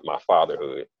 my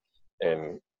fatherhood.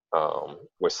 And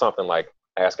with something like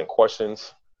asking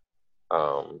questions,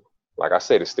 like I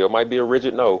said, it still might be a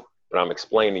rigid no, but I'm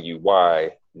explaining to you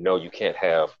why, no, you can't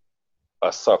have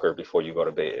a sucker before you go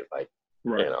to bed. Like,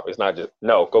 it's not just,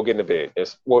 no, go get in the bed.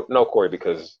 It's, well, no, Corey,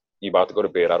 because you about to go to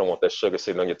bed. I don't want that sugar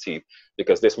sitting on your teeth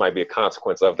because this might be a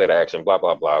consequence of that action, blah,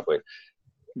 blah, blah. But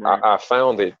I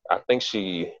found that I think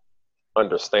she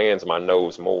understands my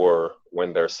no's more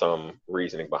when there's some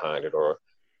reasoning behind it, or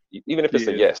even if it's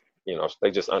a yes, they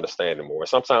just understand it more.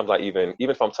 Sometimes I even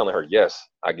if I'm telling her yes,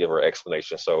 I give her an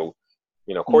explanation. So,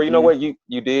 Corey, you know what,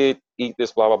 you did eat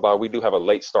this, blah, blah, blah. We do have a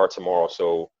late start tomorrow,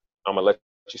 so I'm gonna let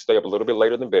you stay up a little bit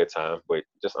later than bedtime, but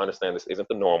just understand this isn't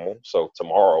the normal. So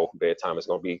tomorrow bedtime is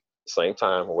gonna be the same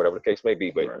time or whatever the case may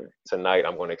be, but tonight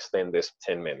I'm gonna extend this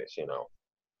 10 minutes,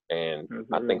 And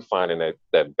I think finding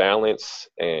that balance,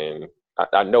 and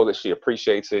I know that she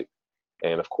appreciates it.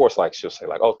 And of course, like, she'll say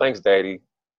like, oh, thanks, Daddy,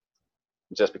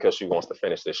 just because she wants to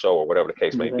finish this show or whatever the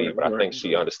case may be. But I think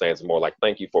she understands more like,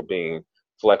 thank you for being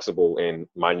flexible in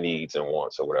my needs and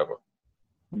wants or whatever.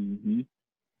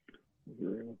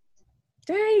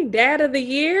 Dang, Dad of the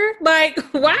Year. Like,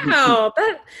 wow,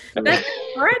 that's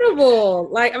incredible.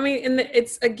 Like, I mean, and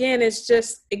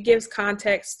it gives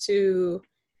context to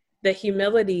the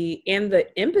humility and the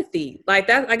empathy. Like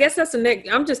that, I guess that's the next,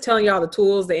 I'm just telling y'all the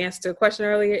tools, the answer to the question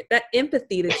earlier, that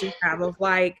empathy that you have of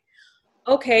like,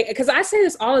 okay, because I say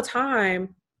this all the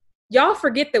time, y'all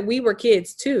forget that we were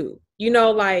kids too,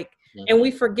 and we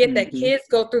forget that kids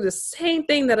go through the same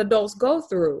thing that adults go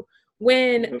through.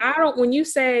 when you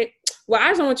say, well, I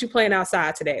just don't want you playing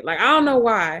outside today. Like, I don't know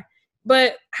why,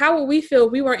 but how would we feel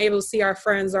if we weren't able to see our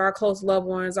friends or our close loved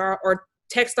ones or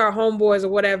text our homeboys or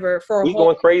whatever for a We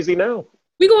going crazy now.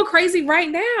 We going crazy right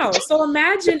now. So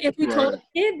imagine if we told a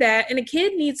kid that, and a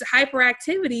kid needs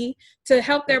hyperactivity to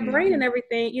help their brain and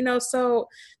everything, you know. So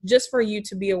just for you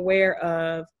to be aware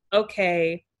of,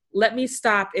 okay, let me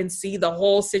stop and see the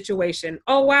whole situation.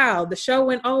 Oh, wow, the show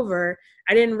went over.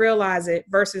 I didn't realize it,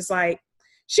 versus like,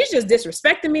 she's just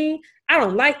disrespecting me. I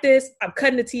don't like this. I'm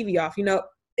cutting the TV off. You know,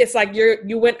 it's like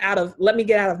you went out of, let me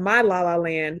get out of my la la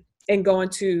land and go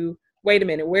into, wait a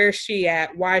minute, where is she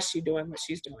at? Why is she doing what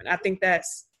she's doing? I think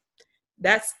that's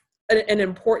an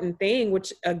important thing,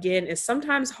 which again is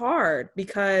sometimes hard,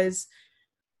 because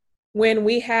when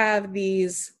we have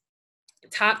these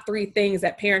top 3 things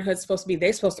that parenthood's supposed to be,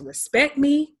 they're supposed to respect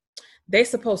me, they're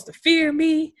supposed to fear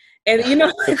me. And, you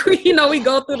know, like we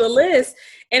go through the list,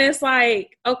 and it's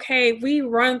like, okay, we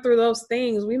run through those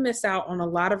things, we miss out on a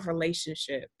lot of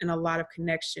relationship and a lot of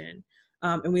connection.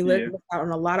 And we live out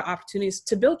on a lot of opportunities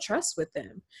to build trust with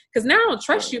them. Because now I don't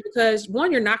trust you because,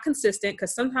 one, you're not consistent,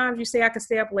 because sometimes you say I can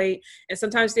stay up late and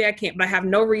sometimes you say I can't, but I have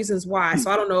no reasons why. So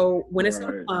I don't know when it's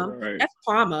going to come. That's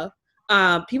trauma.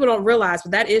 People don't realize,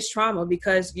 but that is trauma,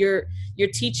 because you're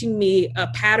teaching me a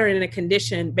pattern and a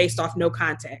condition based off no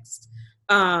context.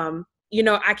 You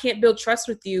know, I can't build trust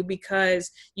with you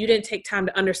because you didn't take time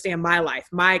to understand my life,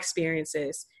 my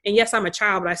experiences. And yes, I'm a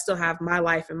child, but I still have my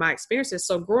life and my experiences.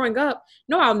 So growing up,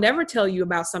 no, I'll never tell you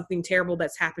about something terrible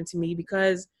that's happened to me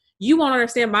because you won't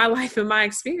understand my life and my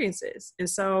experiences. And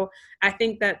so I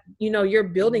think that, you know, you're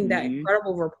building that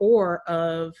incredible rapport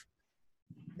of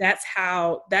that's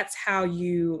how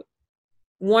you,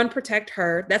 one, protect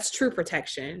her. That's true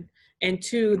protection. And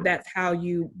 2, that's how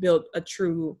you build a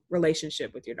true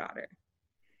relationship with your daughter.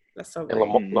 That's so great.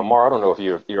 And Lamar, I don't know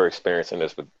if you're experiencing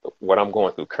this, but what I'm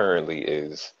going through currently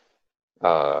is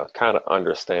kind of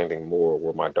understanding more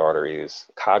where my daughter is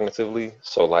cognitively.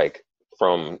 So like,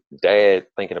 from dad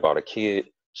thinking about a kid,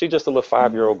 she's just a little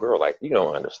 5-year-old girl. Like, you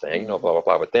don't understand, you know, blah, blah,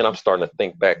 blah. But then I'm starting to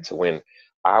think back to when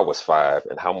I was 5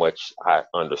 and how much I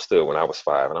understood when I was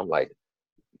 5. And I'm like,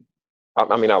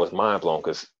 I mean, I was mind blown,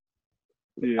 because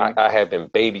I had been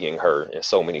babying her in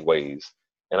so many ways.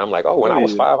 And I'm like, oh, when I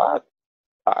was 5,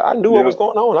 I knew what was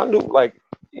going on. I knew, like,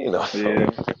 you know. So.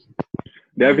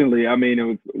 Definitely. I mean,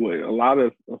 it was a lot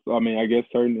of, I mean, I guess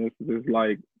certain instances,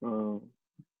 like,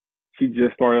 she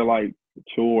just started like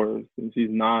chores, and she's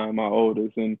 9, my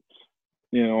oldest. And,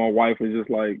 you know, my wife was just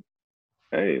like,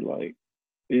 hey, like,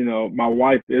 you know, my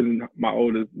wife isn't, my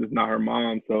oldest is not her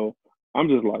mom. So I'm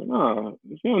just like, nah,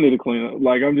 she don't need to clean up.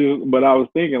 Like, but I was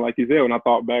thinking, like you said, when I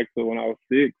thought back to when I was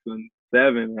 6 and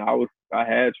 7, I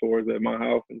had chores at my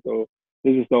house. And so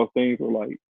it's just those things where,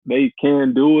 like, they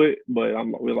can do it, but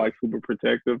we're like super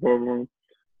protective over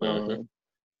them.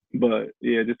 But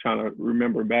yeah, just trying to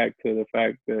remember back to the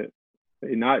fact that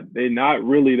they're not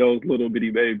really those little bitty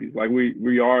babies. Like,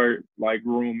 we are like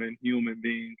grooming human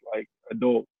beings, like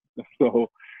adults. So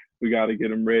we got to get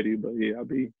them ready. But yeah, I'll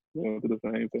be going through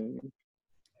the same thing.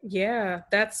 Yeah,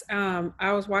 that's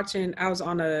I was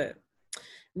on a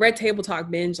Red Table Talk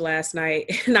binge last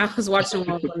night, and I was watching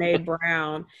one with Brene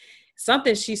Brown.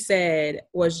 Something she said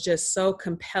was just so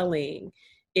compelling,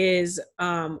 is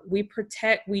we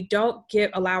don't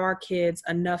allow our kids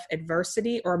enough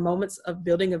adversity or moments of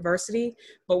building adversity,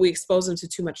 but we expose them to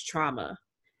too much trauma.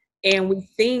 And we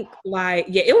think like,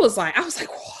 I was like,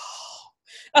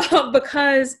 whoa,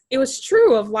 because it was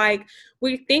true of like,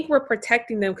 we think we're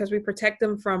protecting them because we protect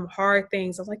them from hard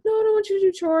things. I was like, no, I don't want you to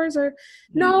do chores, or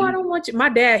no, I don't want you. My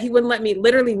dad, he would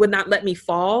not let me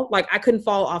fall. Like, I couldn't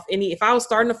fall off if I was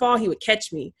starting to fall, he would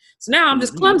catch me. So now I'm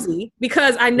just clumsy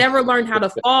because I never learned how to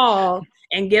fall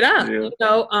and get up, you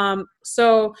know?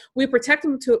 So we protect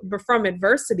them from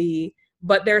adversity,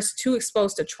 but they're too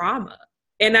exposed to trauma.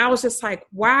 And I was just like,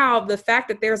 wow, the fact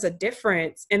that there's a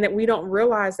difference and that we don't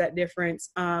realize that difference.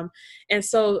 And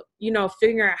so, you know,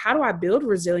 figuring out, how do I build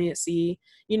resiliency,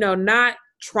 you know, not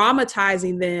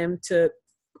traumatizing them to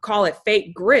call it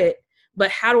fake grit,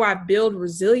 but how do I build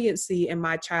resiliency in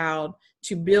my child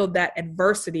to build that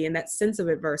adversity and that sense of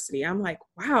adversity? I'm like,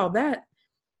 wow,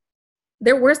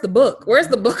 where's the book? Where's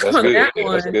the book on that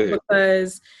one?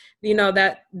 Because, you know,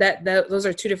 that those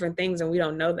are 2 different things, and we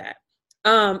don't know that.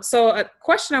 So a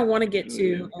question I want to get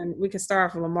to, and we can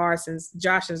start off with Lamar, since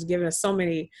Josh has given us so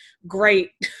many great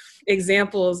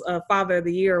examples of Father of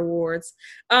the Year awards.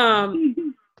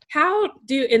 And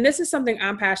this is something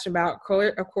I'm passionate about.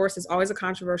 Of course, it's always a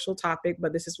controversial topic,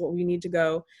 but this is what we need to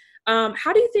go.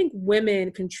 How do you think women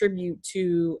contribute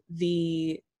to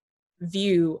the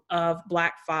view of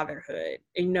Black fatherhood?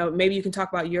 And, you know, maybe you can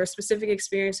talk about your specific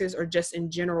experiences or just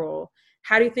in general.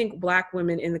 How do you think Black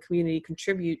women in the community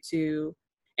contribute to,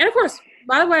 and of course,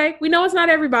 by the way, we know it's not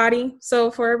everybody,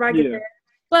 so for everybody get there,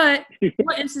 but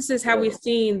what instances have we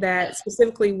seen that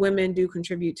specifically women do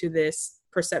contribute to this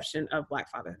perception of Black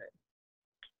fatherhood?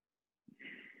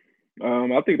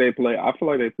 I think they play. I feel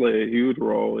like they play a huge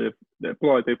role. If they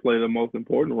feel like they play the most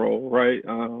important role, right?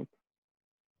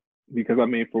 Because I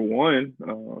mean, for one,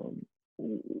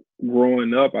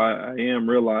 growing up, I am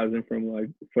realizing from like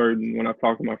certain when I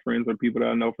talk to my friends or people that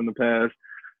I know from the past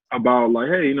about like,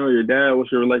 hey, you know, your dad,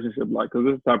 what's your relationship like? Because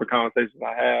this is the type of conversations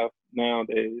I have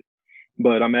nowadays.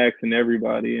 But I'm asking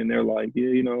everybody, and they're like, yeah,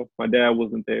 you know, my dad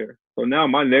wasn't there. So now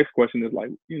my next question is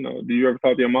like, you know, do you ever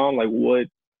talk to your mom? Like, what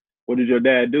did your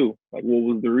dad do? Like,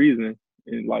 what was the reason?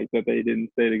 And like that they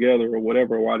didn't stay together or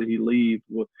whatever. Why did he leave?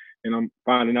 And I'm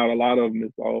finding out a lot of them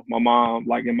is, oh, my mom,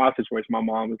 like in my situation, my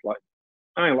mom is like,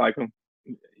 I ain't like him.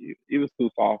 He was too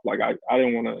soft. Like I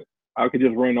didn't want to, I could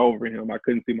just run over him. I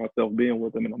couldn't see myself being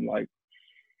with him. And I'm like,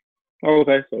 oh,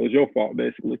 okay, so it's your fault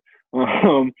basically.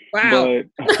 Wow. But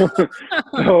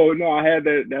so no, I had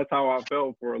that. That's how I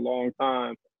felt for a long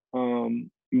time.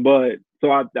 But so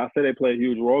I say they play a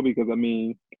huge role because I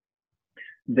mean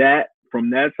that from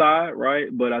that side, right?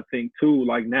 But I think too,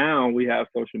 like now we have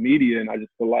social media, and I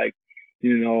just feel like,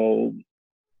 you know,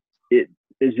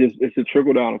 it's a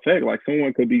trickle down effect. Like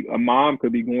a mom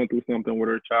could be going through something with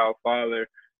her child's father,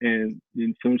 and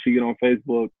as soon as she get on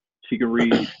Facebook, she can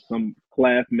read some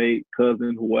classmate,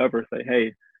 cousin, whoever say,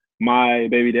 hey, my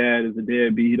baby dad is a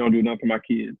deadbeat. He don't do nothing for my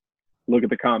kids. Look at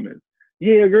the comments.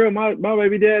 Yeah, girl, my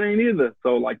baby dad ain't either.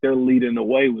 So like they're leading the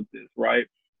way with this, right?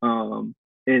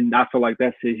 And I feel like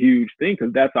that's a huge thing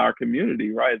because that's our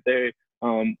community, right?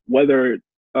 Whether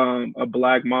a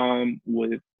Black mom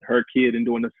with her kid and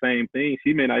doing the same thing,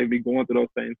 she may not even be going through those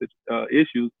same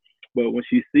issues, but when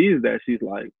she sees that, she's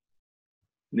like,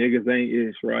 niggas ain't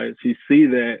ish, right? She see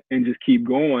that and just keep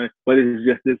going, but it's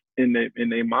just this in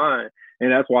their mind.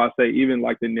 And that's why I say even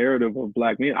like the narrative of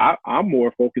Black men, I'm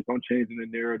more focused on changing the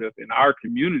narrative in our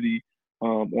community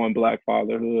on Black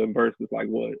fatherhood versus like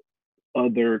what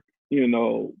other, you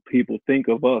know, people think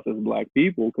of us as Black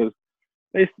people, because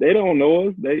they don't know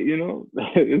us. They, you know,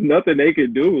 there's nothing they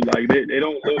could do. Like they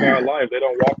don't live our life. They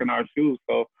don't walk in our shoes.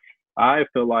 So I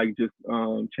feel like just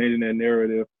changing that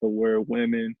narrative to where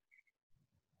women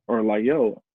are like,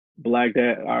 yo, Black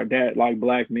dad, our dad, like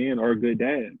Black men are a good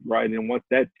dad, right? And once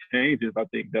that changes, I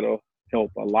think that'll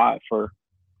help a lot for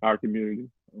our community.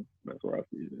 So that's where I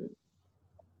see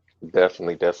it.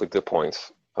 Definitely good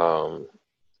points.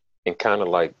 And kind of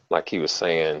like he was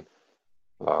saying,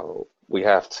 we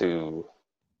have to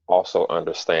also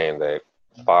understand that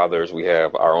fathers, we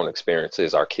have our own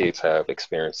experiences, our kids have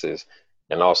experiences,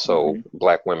 and also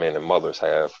Black women and mothers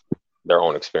have their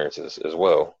own experiences as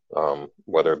well,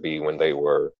 whether it be when they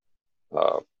were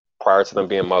prior to them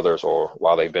being mothers or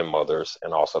while they've been mothers,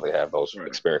 and also they have those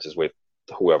experiences with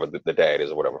whoever the dad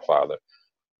is or whatever father.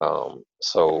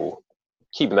 So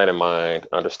keeping that in mind,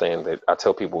 understand that I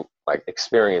tell people, like,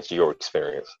 experience your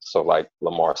experience. So like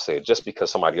Lamar said, just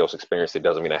because somebody else experienced it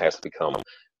doesn't mean it has to become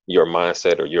your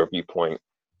mindset or your viewpoint.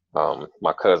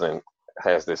 My cousin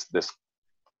has this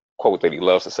quote that he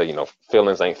loves to say, you know,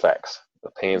 feelings ain't facts.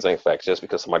 Opinions ain't facts. Just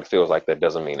because somebody feels like that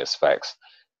doesn't mean it's facts.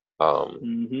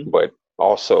 But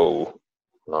also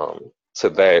to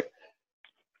that,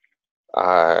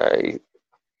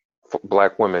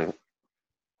 Black women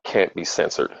can't be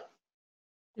censored.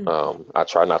 I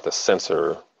try not to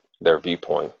censor their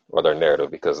viewpoint or their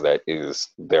narrative because that is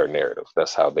their narrative.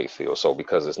 That's how they feel. So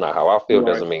because it's not how I feel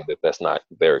doesn't mean that that's not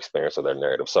their experience or their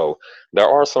narrative. So there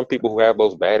are some people who have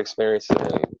those bad experiences,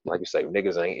 and like you say,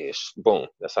 niggas ain't ish. Boom.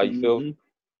 That's how you feel.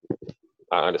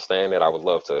 I understand that. I would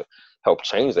love to help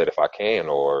change that if I can,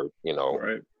 or, you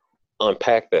know,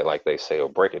 unpack that, like they say, or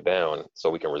break it down so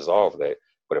we can resolve that.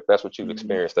 But if that's what you've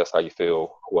experienced, that's how you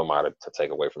feel, who am I to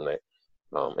take away from that?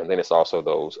 And then it's also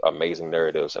those amazing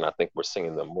narratives, and I think we're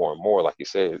seeing them more and more, like you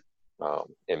said,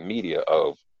 in media,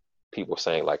 of people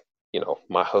saying like, you know,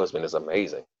 my husband is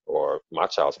amazing, or my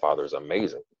child's father is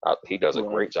amazing. He does a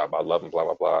great job. I love him, blah,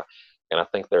 blah, blah. And I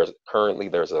think there's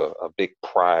a big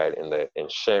pride in that, in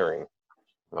sharing,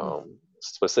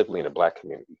 specifically in the Black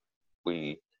community.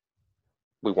 We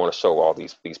want to show all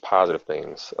these positive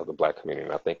things of the Black community,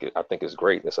 and I think it's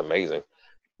great. It's amazing.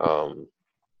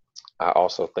 I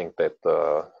also think that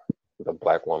the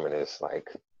Black woman is like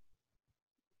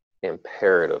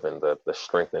imperative in the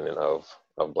strengthening of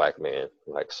Black men,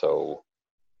 like, so,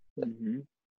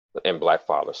 and Black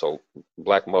fathers. So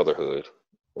Black motherhood,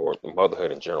 or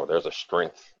motherhood in general, there's a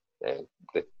strength and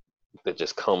that that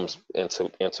just comes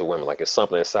into women. Like it's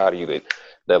something inside of you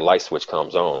that light switch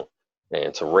comes on,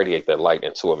 and to radiate that light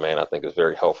into a man, I think is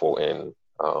very helpful in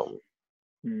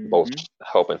both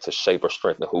helping to shape or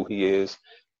strengthen who he is,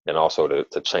 and also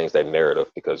to change that narrative,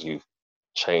 because you've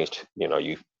changed,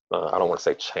 you've I don't want to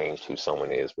say changed who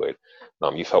someone is, but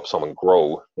you've helped someone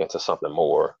grow into something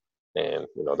more, and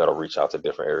that'll reach out to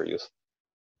different areas.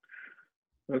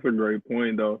 That's a great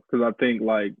point, though, because I think,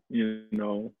 like, I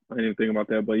didn't think about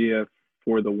that, but yeah,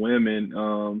 for the women,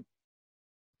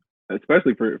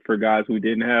 especially for guys who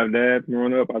didn't have dads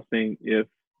growing up, I think if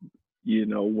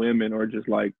women are just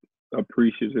like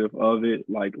appreciative of it,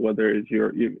 like whether it's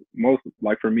your most,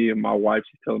 like for me and my wife,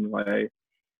 she's telling me like, hey,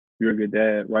 you're a good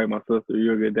dad, right? My sister,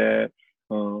 you're a good dad.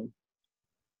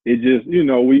 It just,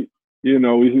 we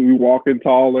walking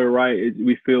taller, right?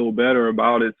 We feel better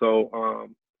about it. So,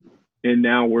 and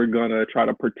now we're gonna try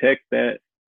to protect that,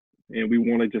 and we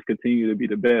want to just continue to be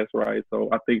the best, right? So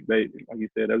I think they, like you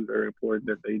said, that's very important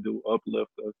that they do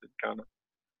uplift us and kind of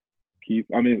keep.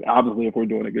 I mean, obviously, if we're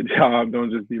doing a good job,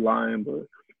 don't just be lying. But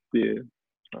yeah,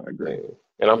 I agree.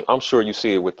 And I'm sure you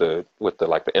see it with the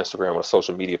like the Instagram or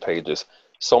social media pages.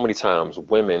 So many times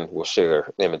women will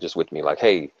share images with me like,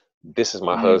 hey, this is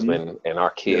my husband and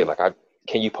our kid. Yeah. Like,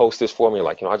 can you post this for me?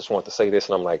 Like, I just want to say this.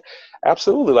 And I'm like,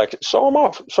 absolutely. Like, show them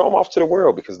off to the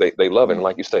world, because they love it. And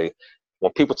like you say,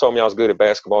 when people told me I was good at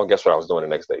basketball, guess what I was doing the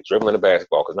next day? Dribbling the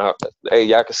basketball. Because now, hey,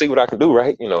 y'all can see what I can do,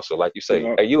 right? So like you say,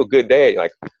 hey, you a good dad.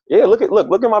 Like, yeah, look at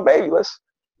my baby. Let's,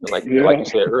 and like you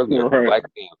said earlier, right. Black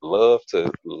people love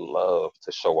to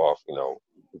show off,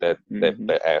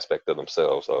 that aspect of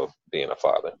themselves of being a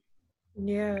father.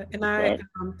 Yeah, and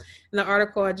in the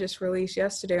article I just released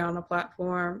yesterday on the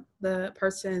platform, the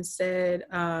person said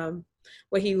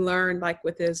what he learned, like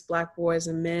with his Black boys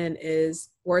and men, is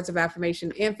words of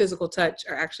affirmation and physical touch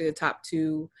are actually the top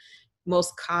two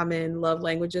most common love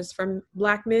languages from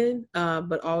Black men,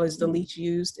 but always the least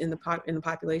used in the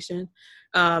population.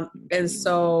 And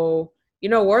so,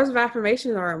 words of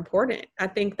affirmation are important. I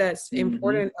think that's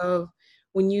important of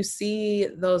when you see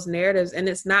those narratives, and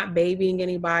it's not babying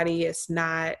anybody. It's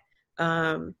not,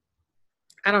 I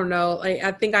don't know. Like,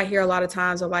 I think I hear a lot of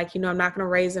times of like, I'm not going to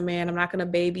raise a man. I'm not going to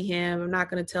baby him. I'm not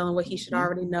going to tell him what he should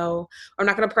already know. I'm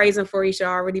not going to praise him for what he should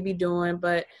already be doing.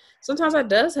 But sometimes that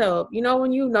does help.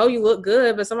 When you look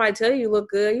good, but somebody tell you look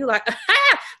good, you like,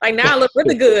 like now I look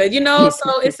really good,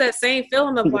 So it's that same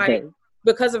feeling of like,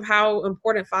 because of how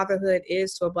important fatherhood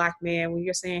is to a Black man, when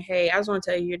you're saying, hey, I just want to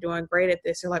tell you you're doing great at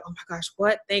this. You're like, oh my gosh,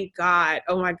 what? Thank God.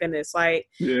 Oh my goodness. Like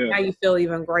now you feel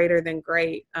even greater than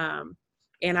great.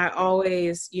 And I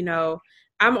always,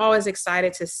 I'm always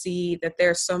excited to see that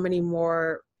there's so many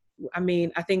more. I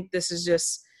mean, I think this is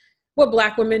just what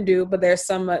Black women do, but there's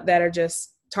some that are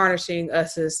just tarnishing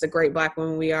us as the great Black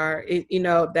women we are,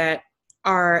 that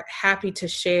are happy to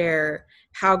share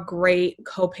how great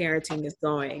co-parenting is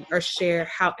going, or share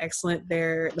how excellent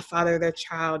the father of their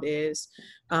child is,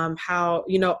 how,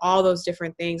 all those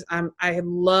different things. I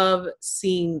love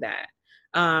seeing that,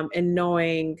 and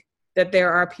knowing that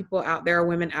there are people out there,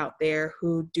 women out there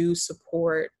who do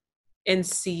support and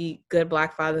see good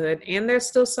Black fatherhood. And there's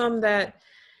still some that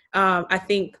I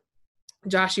think,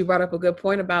 Josh, you brought up a good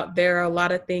point about there are a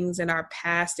lot of things in our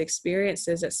past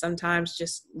experiences that sometimes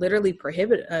just literally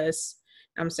prohibit us.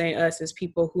 I'm saying us as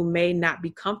people who may not be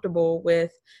comfortable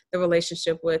with the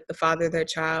relationship with the father of their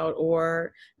child,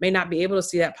 or may not be able to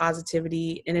see that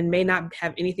positivity, and it may not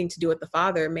have anything to do with the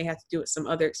father. It may have to do with some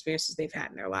other experiences they've had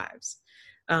in their lives,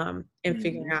 and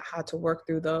figuring out how to work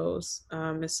through those.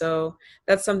 And so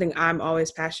that's something I'm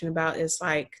always passionate about, is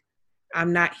like,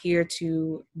 I'm not here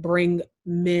to bring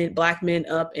Black men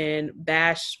up and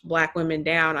bash Black women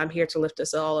down. I'm here to lift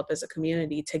us all up as a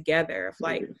community together. Of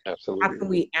like, absolutely. How can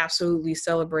we absolutely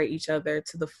celebrate each other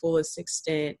to the fullest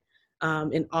extent,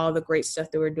 in all the great stuff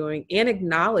that we're doing, and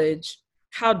acknowledge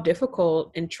how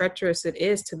difficult and treacherous it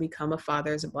is to become a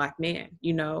father as a Black man,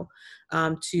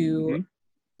 to,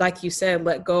 like you said,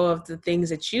 let go of the things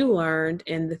that you learned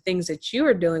and the things that you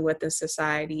are dealing with in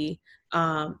society.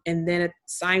 And then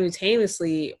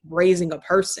simultaneously raising a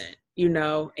person,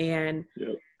 and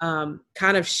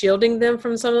kind of shielding them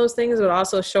from some of those things, but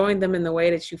also showing them in the way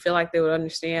that you feel like they would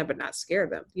understand, but not scare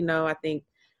them. I think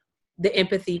the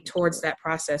empathy towards that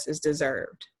process is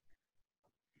deserved.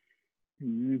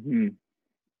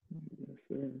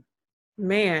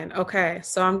 Man, okay.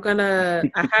 So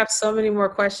I have so many more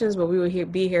questions, but we will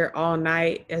be here all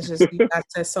night. It's just, you guys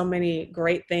said so many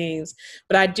great things.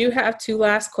 But I do have two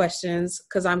last questions,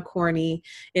 because I'm corny,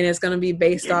 and it's going to be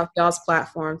based off y'all's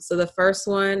platform. So the first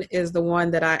one is the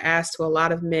one that I asked to a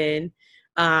lot of men.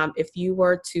 If you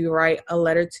were to write a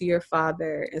letter to your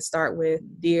father and start with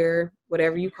dear,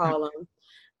 whatever you call him,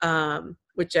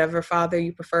 whichever father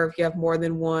you prefer, if you have more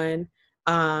than one,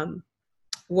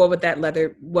 what would that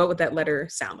letter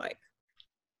sound like?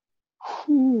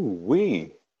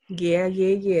 Ooh-wee. Yeah.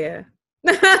 You're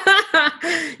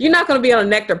not going to be on a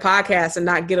Nectar podcast and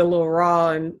not get a little raw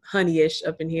and honeyish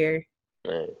up in here.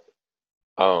 Man.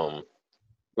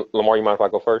 Lamar, you mind if I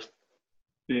go first?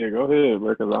 Yeah, go ahead,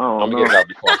 because I don't I'm know. gonna get it out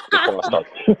before I start.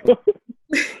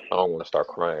 I don't want to start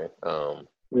crying.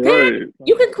 Right.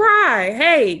 You can cry.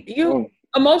 Hey,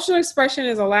 emotional expression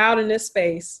is allowed in this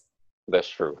space. That's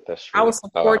true. I will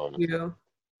support you.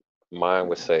 Mine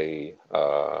would say,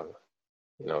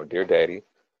 dear Daddy,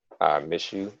 I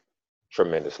miss you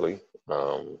tremendously.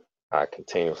 I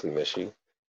continuously miss you.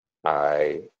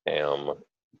 I am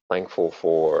thankful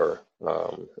for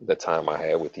the time I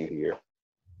had with you here.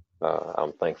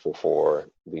 I'm thankful for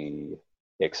the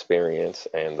experience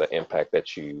and the impact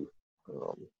that you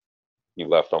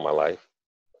left on my life.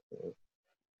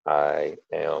 I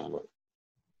am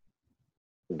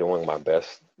doing my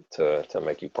best to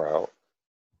make you proud.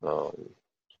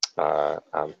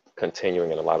 I'm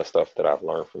continuing in a lot of stuff that I've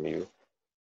learned from you.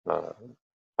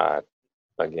 I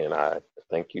thank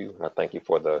you. I thank you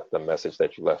for the message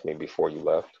that you left me before you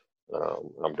left.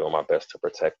 I'm doing my best to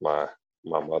protect my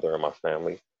mother and my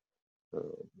family.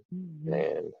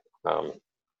 And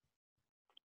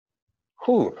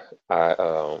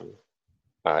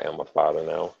I am a father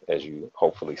now, as you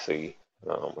hopefully see.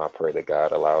 I pray that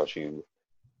God allows you,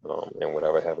 in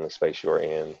whatever heavenly space you're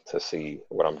in, to see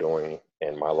what I'm doing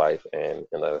in my life and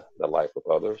in the life of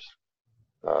others.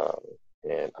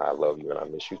 And I love you and I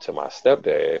miss you. To my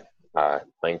stepdad, I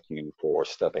thank you for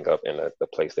stepping up in the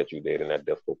place that you did in that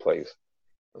difficult place.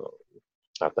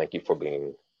 I thank you for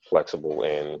being flexible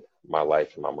in my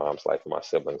life, in my mom's life, in my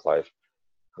siblings' life,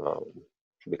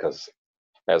 because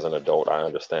as an adult, I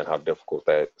understand how difficult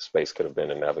that space could have been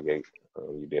to navigate.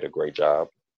 You did a great job.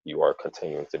 You are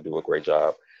continuing to do a great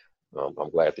job. I'm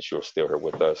glad that you're still here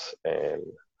with us, and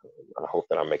I hope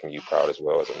that I'm making you proud as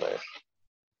well as a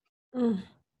man.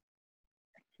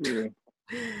 Yeah.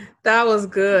 That was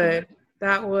good.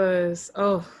 That was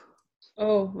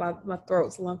my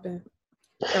throat's lumping.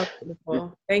 That was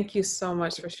beautiful. Thank you so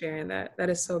much for sharing that. That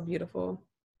is so beautiful.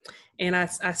 And I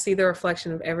see the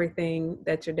reflection of everything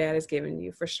that your dad has given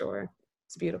you, for sure.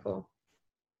 It's beautiful.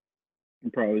 You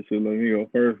probably should let me go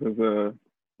first, because it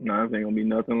ain't gonna be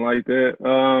nothing like that.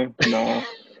 No.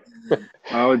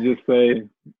 I would just say,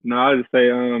 dear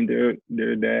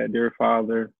dad, dear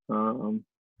father.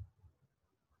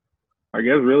 I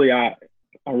guess really I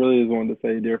really just wanted to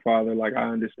say, dear father, like, I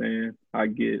understand. I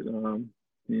get,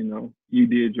 you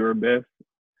did your best,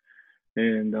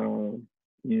 and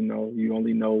you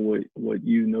only know what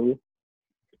you know,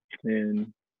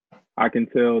 and I can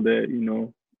tell that,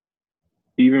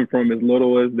 even from as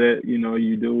little as that,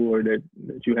 you do, or that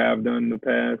you have done in the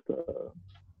past,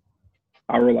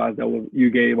 I realized that you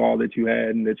gave all that you had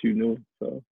and that you knew.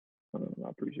 So I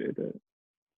appreciate that.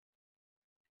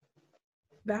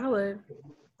 Valid.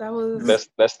 That was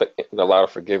that's a lot of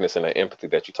forgiveness and the empathy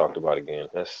that you talked about again.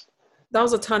 That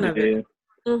was a ton of it.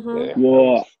 Mm-hmm. Yeah.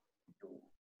 Well,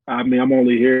 I mean, I'm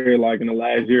only here like in the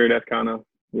last year. That's kind of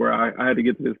where I had to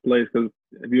get to this place, because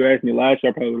if you asked me last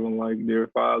year, I probably would have been like, dear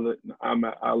father.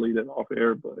 I'll leave that off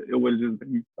air, but it would have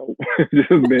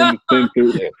just been censored.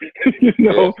 It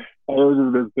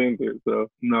would just been censored. So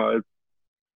no,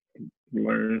 it's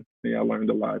learned. Yeah, I learned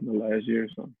a lot in the last year.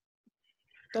 So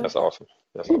that's awesome.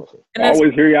 That's awesome. I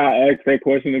always hear y'all ask that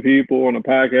question to people on the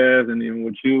podcast, and then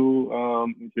with you,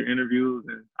 with your interviews,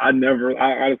 and I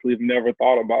honestly have never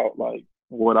thought about like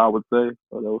what I would say.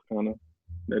 So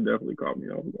that definitely caught me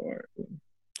off guard.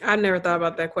 I never thought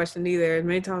about that question either.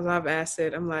 Many times I've asked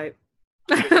it, I'm like,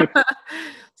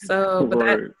 so, but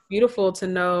Right. that's beautiful to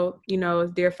know,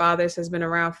 Dear Fathers has been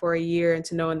around for a year, and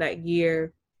to know in that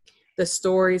year, the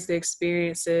stories, the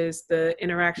experiences, the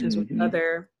interactions with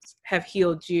others have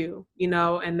healed you,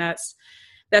 and that's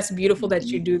beautiful that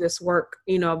you do this work,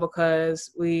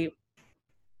 because we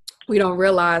don't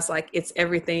realize like it's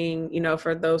everything,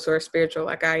 for those who are spiritual,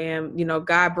 like I am,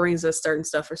 God brings us certain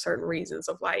stuff for certain reasons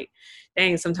of like,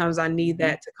 dang, sometimes I need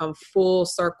that to come full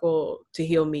circle to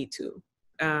heal me too.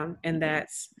 And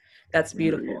that's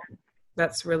beautiful.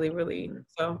 That's really, really,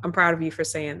 so I'm proud of you for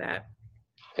saying that.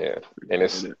 Yeah. And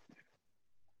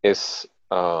it's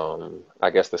I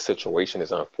guess the situation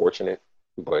is unfortunate,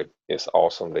 but it's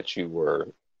awesome that you were,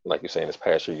 like you're saying, this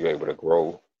past year, you're able to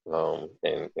grow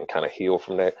and kind of heal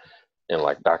from that. And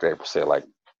like Dr. April said, like,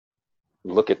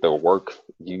 look at the work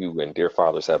you and Dear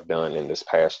Fathers have done in this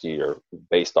past year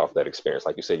based off that experience.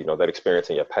 Like you said, that experience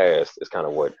in your past is kind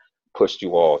of what pushed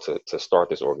you all to start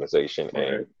this organization,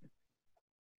 and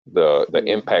the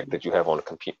impact that you have on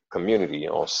the community,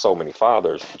 on so many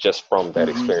fathers just from that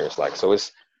experience. Like, so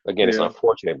it's, again, it's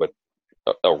unfortunate, but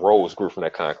a rose grew from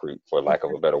that concrete, for lack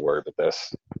of a better word. But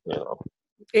that's,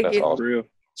 that's awesome. Real.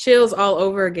 Chills all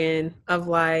over again of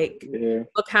like,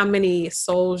 look how many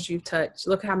souls you've touched.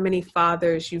 Look how many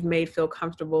fathers you've made feel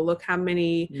comfortable. Look how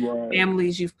many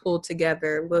families you've pulled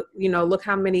together. Look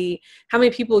how many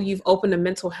people you've opened a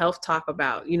mental health talk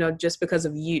about, just because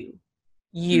of you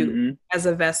as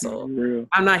a vessel.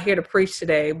 I'm not here to preach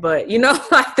today, but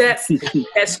like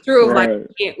that's true. Like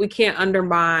we can't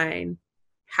undermine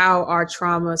how our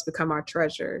traumas become our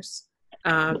treasures.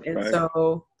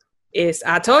 So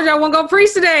I told you I wasn't gonna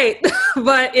preach today,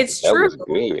 but it's true.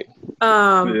 They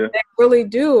really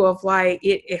do, of like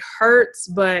it hurts,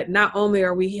 but not only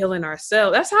are we healing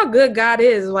ourselves, that's how good God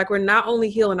is. Like, we're not only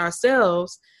healing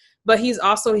ourselves, but he's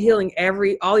also healing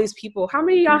all these people. How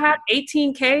many of y'all have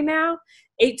 18K now?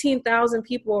 18,000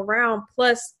 people around,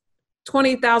 plus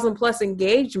 20,000 plus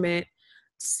engagement,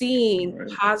 seeing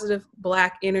positive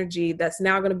Black energy that's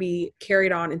now going to be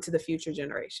carried on into the future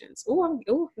generations. I'm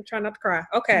trying not to cry.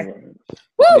 Okay.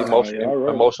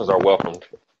 Emotions are welcomed.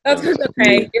 That's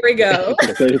okay. Here we go.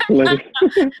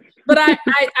 But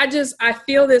I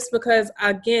feel this because,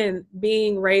 again,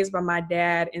 being raised by my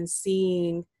dad and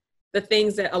seeing the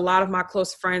things that a lot of my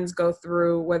close friends go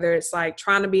through, whether it's like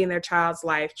trying to be in their child's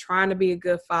life, trying to be a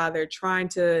good father, trying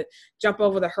to jump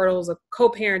over the hurdles of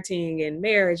co-parenting and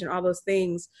marriage and all those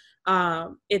things.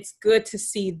 It's good to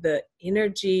see the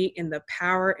energy and the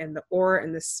power and the aura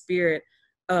and the spirit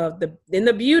of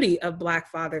the beauty of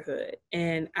Black fatherhood.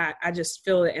 And I just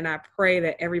feel it. And I pray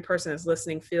that every person that's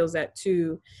listening feels that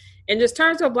too. And just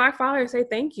turn to a Black father and say,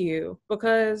 thank you,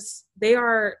 because they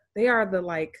are the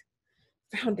like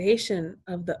foundation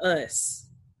of the us.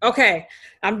 Okay,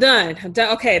 I'm done.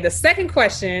 Okay, the second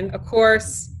question, of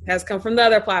course, has come from the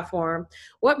other platform.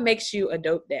 What makes you a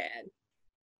dope dad?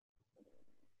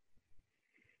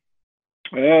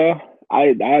 I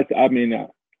mean,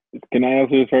 can I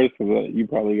answer this first? Because you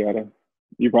probably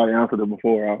answered it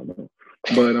before. I don't know,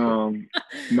 but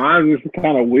mine is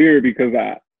kind of weird because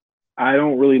I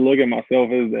don't really look at myself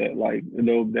as that, like, the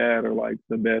dope dad or like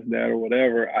the best dad or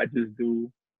whatever. I just do,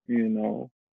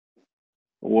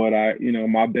 what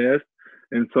my best.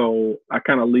 And so I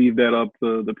kind of leave that up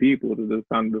to the people to just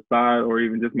kind of decide, or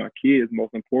even just my kids.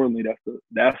 Most importantly,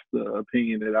 that's the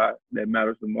opinion that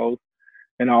matters the most.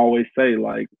 And I always say,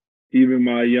 like, even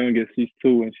my youngest, she's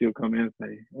 2, and she'll come in and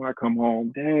say, when I come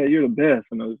home, Dad, you're the best.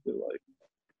 And I was just like,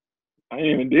 I ain't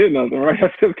even did nothing, right?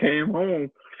 I just came home.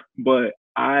 But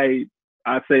I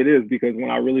say this because when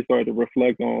I really started to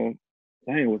reflect on,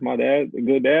 dang, was my dad a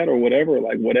good dad or whatever?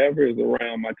 Like, whatever is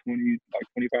around my 20s, like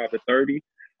 25 to 30.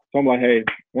 So I'm like, hey,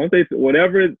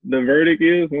 whatever the verdict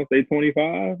is, once they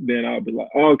 25, then I'll be like,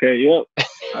 oh, okay, yep,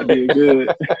 I did good.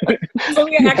 So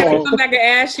I can come back and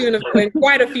ask you in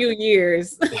quite a few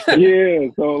years. Yeah,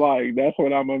 so like that's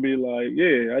when I'm gonna be like,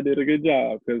 yeah, I did a good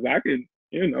job, because I can,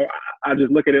 I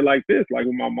just look at it like this, like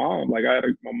with my mom, like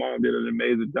my mom did an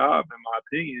amazing job in my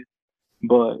opinion,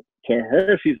 but to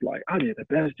her, she's like, I did the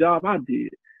best job I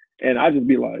did, and I just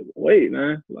be like, wait,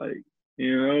 man, like,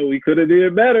 we could have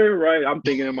did better, right? I'm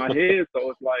thinking in my head,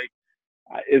 so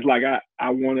it's like I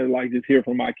want to like just hear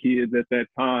from my kids at that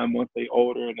time once they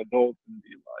older and adults and be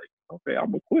like, okay,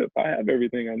 I'm equipped, I have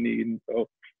everything I need. And so,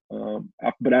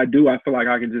 but I feel like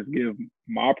I can just give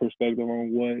my perspective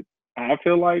on what I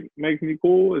feel like makes me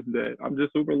cool is that I'm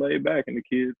just super laid back, and the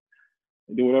kids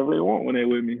do whatever they want when they're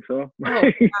with me. So,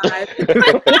 right,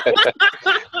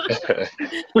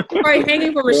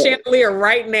 hanging from a chandelier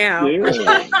right now. Yeah,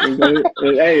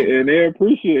 and they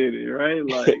appreciate it, right?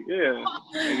 Like, yeah,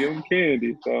 I give them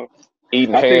candy. So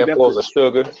eating handfuls of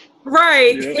sugar.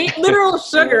 Right, literal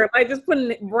sugar, like just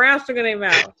putting brown sugar in their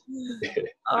mouth.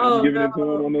 I'm giving it to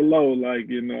them on the low, like,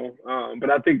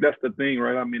 But I think that's the thing,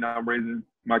 right? I mean, I'm raising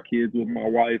my kids with my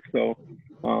wife, so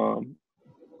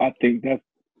I think that's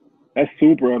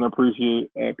super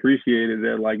appreciated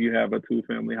that like you have a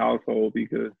 2-family household,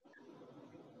 because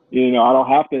I don't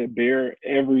have to bear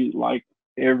everything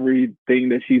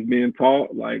that she's being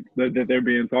taught, like that they're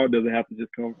being taught doesn't have to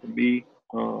just come from me,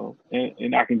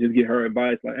 and I can just get her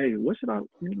advice, like, hey, what should I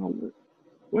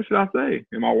say?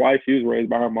 And my wife, she was raised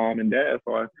by her mom and dad,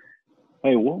 so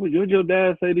hey, what would your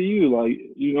dad say to you? Like,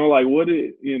 like what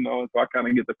it, so I kind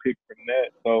of get to pick from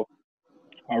that. So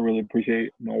I really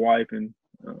appreciate my wife, and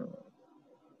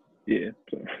yeah,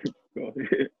 so go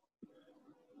ahead.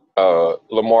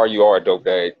 Lamar, you are a dope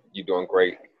dad. You're doing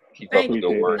great. Keep up the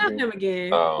good work. Not him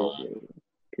again.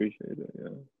 Appreciate it.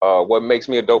 Yeah. What makes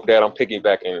me a dope dad? I'm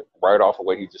piggybacking right off of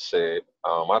what he just said.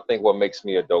 I think what makes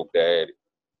me a dope dad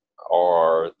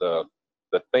are the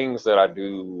things that I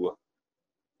do,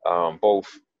 both,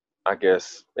 I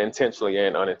guess, intentionally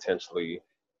and unintentionally,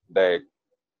 that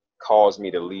cause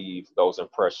me to leave those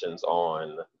impressions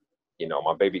on,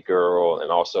 my baby girl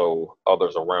and also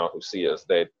others around who see us,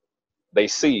 that they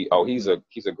see, oh, he's a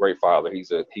great father.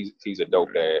 He's a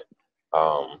dope dad.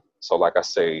 So like I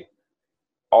say,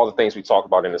 all the things we talk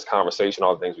about in this conversation,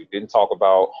 all the things we didn't talk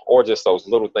about, or just those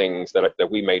little things that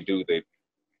we may do that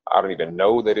I don't even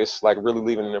know that it's like really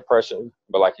leaving an impression.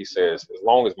 But like he says, as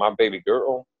long as my baby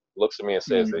girl looks at me and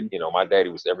says that, my daddy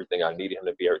was everything I needed him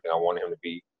to be, everything I wanted him to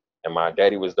be, and my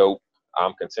daddy was dope,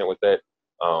 I'm content with that.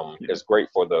 It's great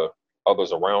for the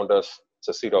others around us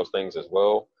to see those things as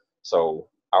well. So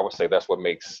I would say that's what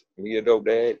makes me a dope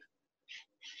dad.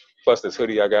 Plus this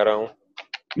hoodie I got on.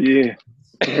 Yeah,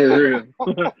 for real.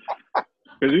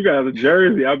 Because you got a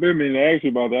jersey. I've been meaning to ask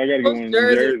you about that. I got to get one of the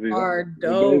jerseys. Those are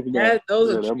dope.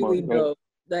 Those are truly dope.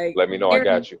 Like, let me know I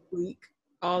got you.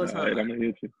 All the time. Right, I'm going to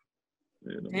hit you.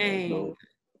 Yeah,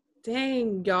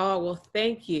 Dang, y'all. Well,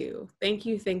 thank you. Thank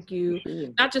you. Sure.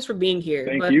 Not just for being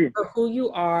here, but for who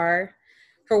you are,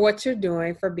 for what you're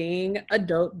doing, for being a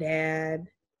dope dad,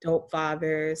 dope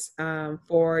fathers,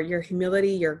 for your humility,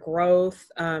 your growth,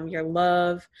 your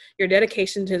love, your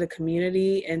dedication to the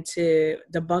community and to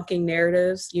debunking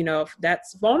narratives.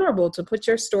 That's vulnerable to put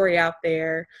your story out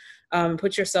there,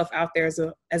 put yourself out there as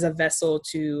a vessel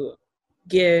to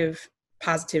give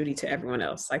positivity to everyone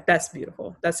else. Like, that's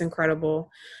beautiful. That's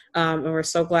incredible. And we're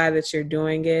so glad that you're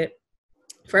doing it.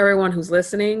 For everyone who's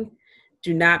listening,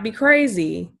 do not be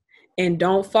crazy and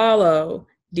don't follow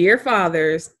Dear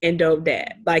Fathers and Dope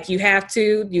Dad. Like, you have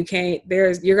to, you can't,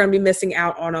 you're going to be missing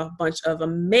out on a bunch of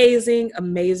amazing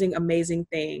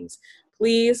things.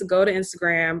 Please go to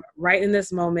Instagram right in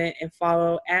this moment and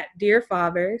follow at Dear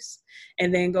Fathers,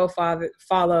 and then go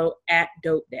follow at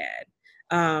Dope Dad.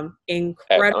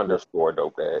 Incredible. At _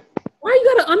 Dope Dad. Why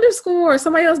you got an underscore?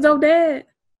 Somebody else Dope Dad?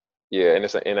 Yeah, and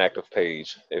it's an inactive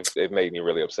page. It made me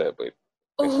really upset, but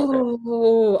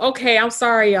oh, okay. I'm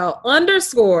sorry, y'all.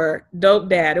 _ Dope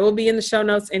Dad. It will be in the show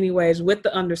notes anyways with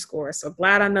the underscore. So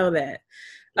glad I know that.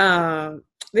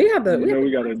 We got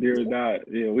a Dear Dot.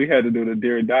 Yeah, we had to do the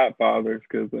Dear Dot fathers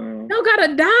because y'all got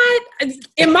a dot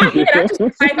in my head. I just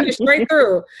typing it straight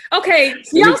through. Okay,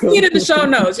 y'all see it in the show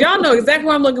notes. Y'all know exactly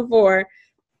what I'm looking for.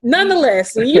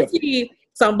 Nonetheless, when you see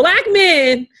some black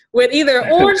men with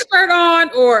either orange shirt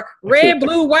on or red,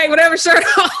 blue, white, whatever shirt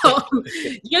on,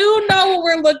 you know what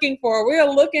we're looking for. We are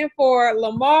looking for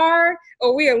Lamar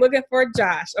or we are looking for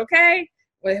Josh, okay?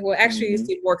 Well, actually, you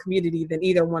see more community than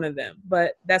either one of them,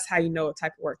 but that's how you know what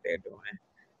type of work they're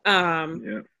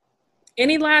doing.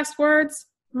 Any last words,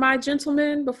 my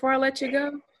gentleman, before I let you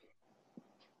go?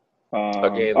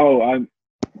 Again.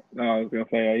 I was gonna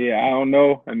say, I don't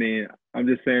know. I mean, I'm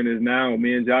just saying this now.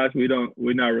 Me and Josh,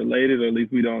 we're not related, or at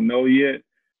least we don't know yet.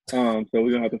 So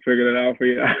we're gonna have to figure that out for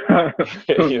you.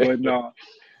 But no,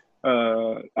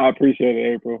 I appreciate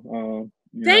it, April.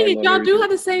 Dang it, y'all do have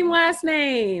the same last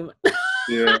name.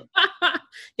 Yeah.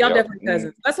 Y'all definitely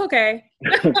cousins. That's okay.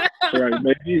 Right,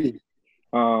 maybe.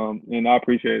 And I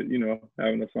appreciate,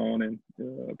 having us on, and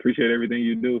appreciate everything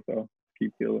you do. So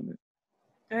keep killing it.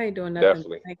 I ain't doing nothing.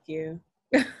 Definitely. Thank you.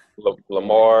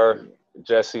 Lamar,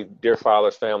 Jesse, Dear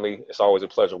Fathers family, it's always a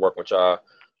pleasure working with y'all.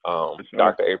 Sure.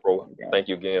 Dr. April, thank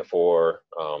you again for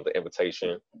the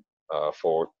invitation,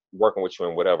 for working with you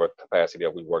in whatever capacity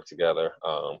that we work together.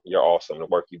 You're awesome. The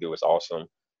work you do is awesome.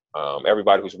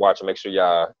 Everybody who's watching, make sure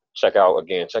y'all check out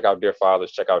Dear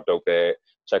Fathers, check out Dope Dad,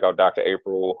 check out Dr.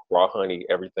 April, Raw Honey,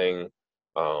 everything.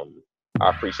 I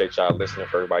appreciate y'all listening,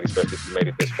 for everybody, especially if you made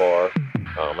it this far.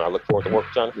 And I look forward to working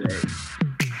with y'all in the future.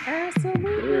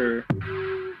 Absolutely. Sure.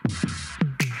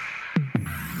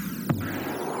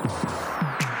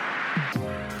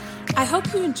 I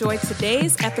hope you enjoyed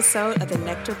today's episode of the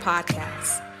Nectar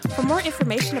Podcast. For more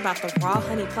information about the Raw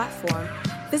Honey platform,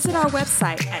 visit our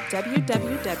website at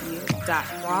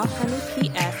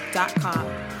www.rawhoneypf.com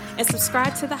and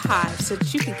subscribe to The Hive so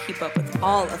that you can keep up with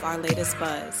all of our latest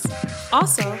buzz.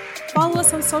 Also, follow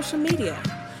us on social media.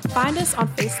 Find us on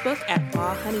Facebook at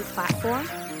Raw Honey Platform,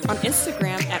 on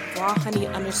Instagram at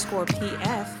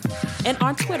rawhoney_PF, and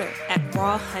on Twitter at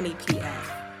rawhoneypf.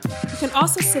 You can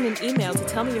also send an email to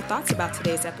tell me your thoughts about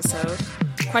today's episode,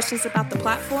 questions about the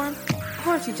platform,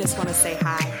 or if you just want to say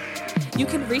hi. You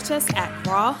can reach us at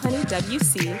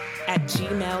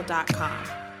rawhoneywc@gmail.com.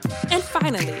 And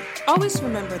finally, always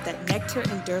remember that nectar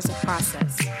endures a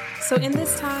process. So in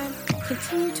this time,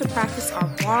 continue to practice our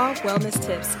raw wellness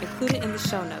tips included in the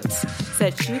show notes so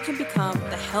that you can become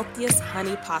the healthiest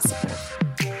honey possible.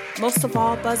 Most of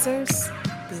all, buzzers,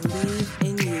 believe in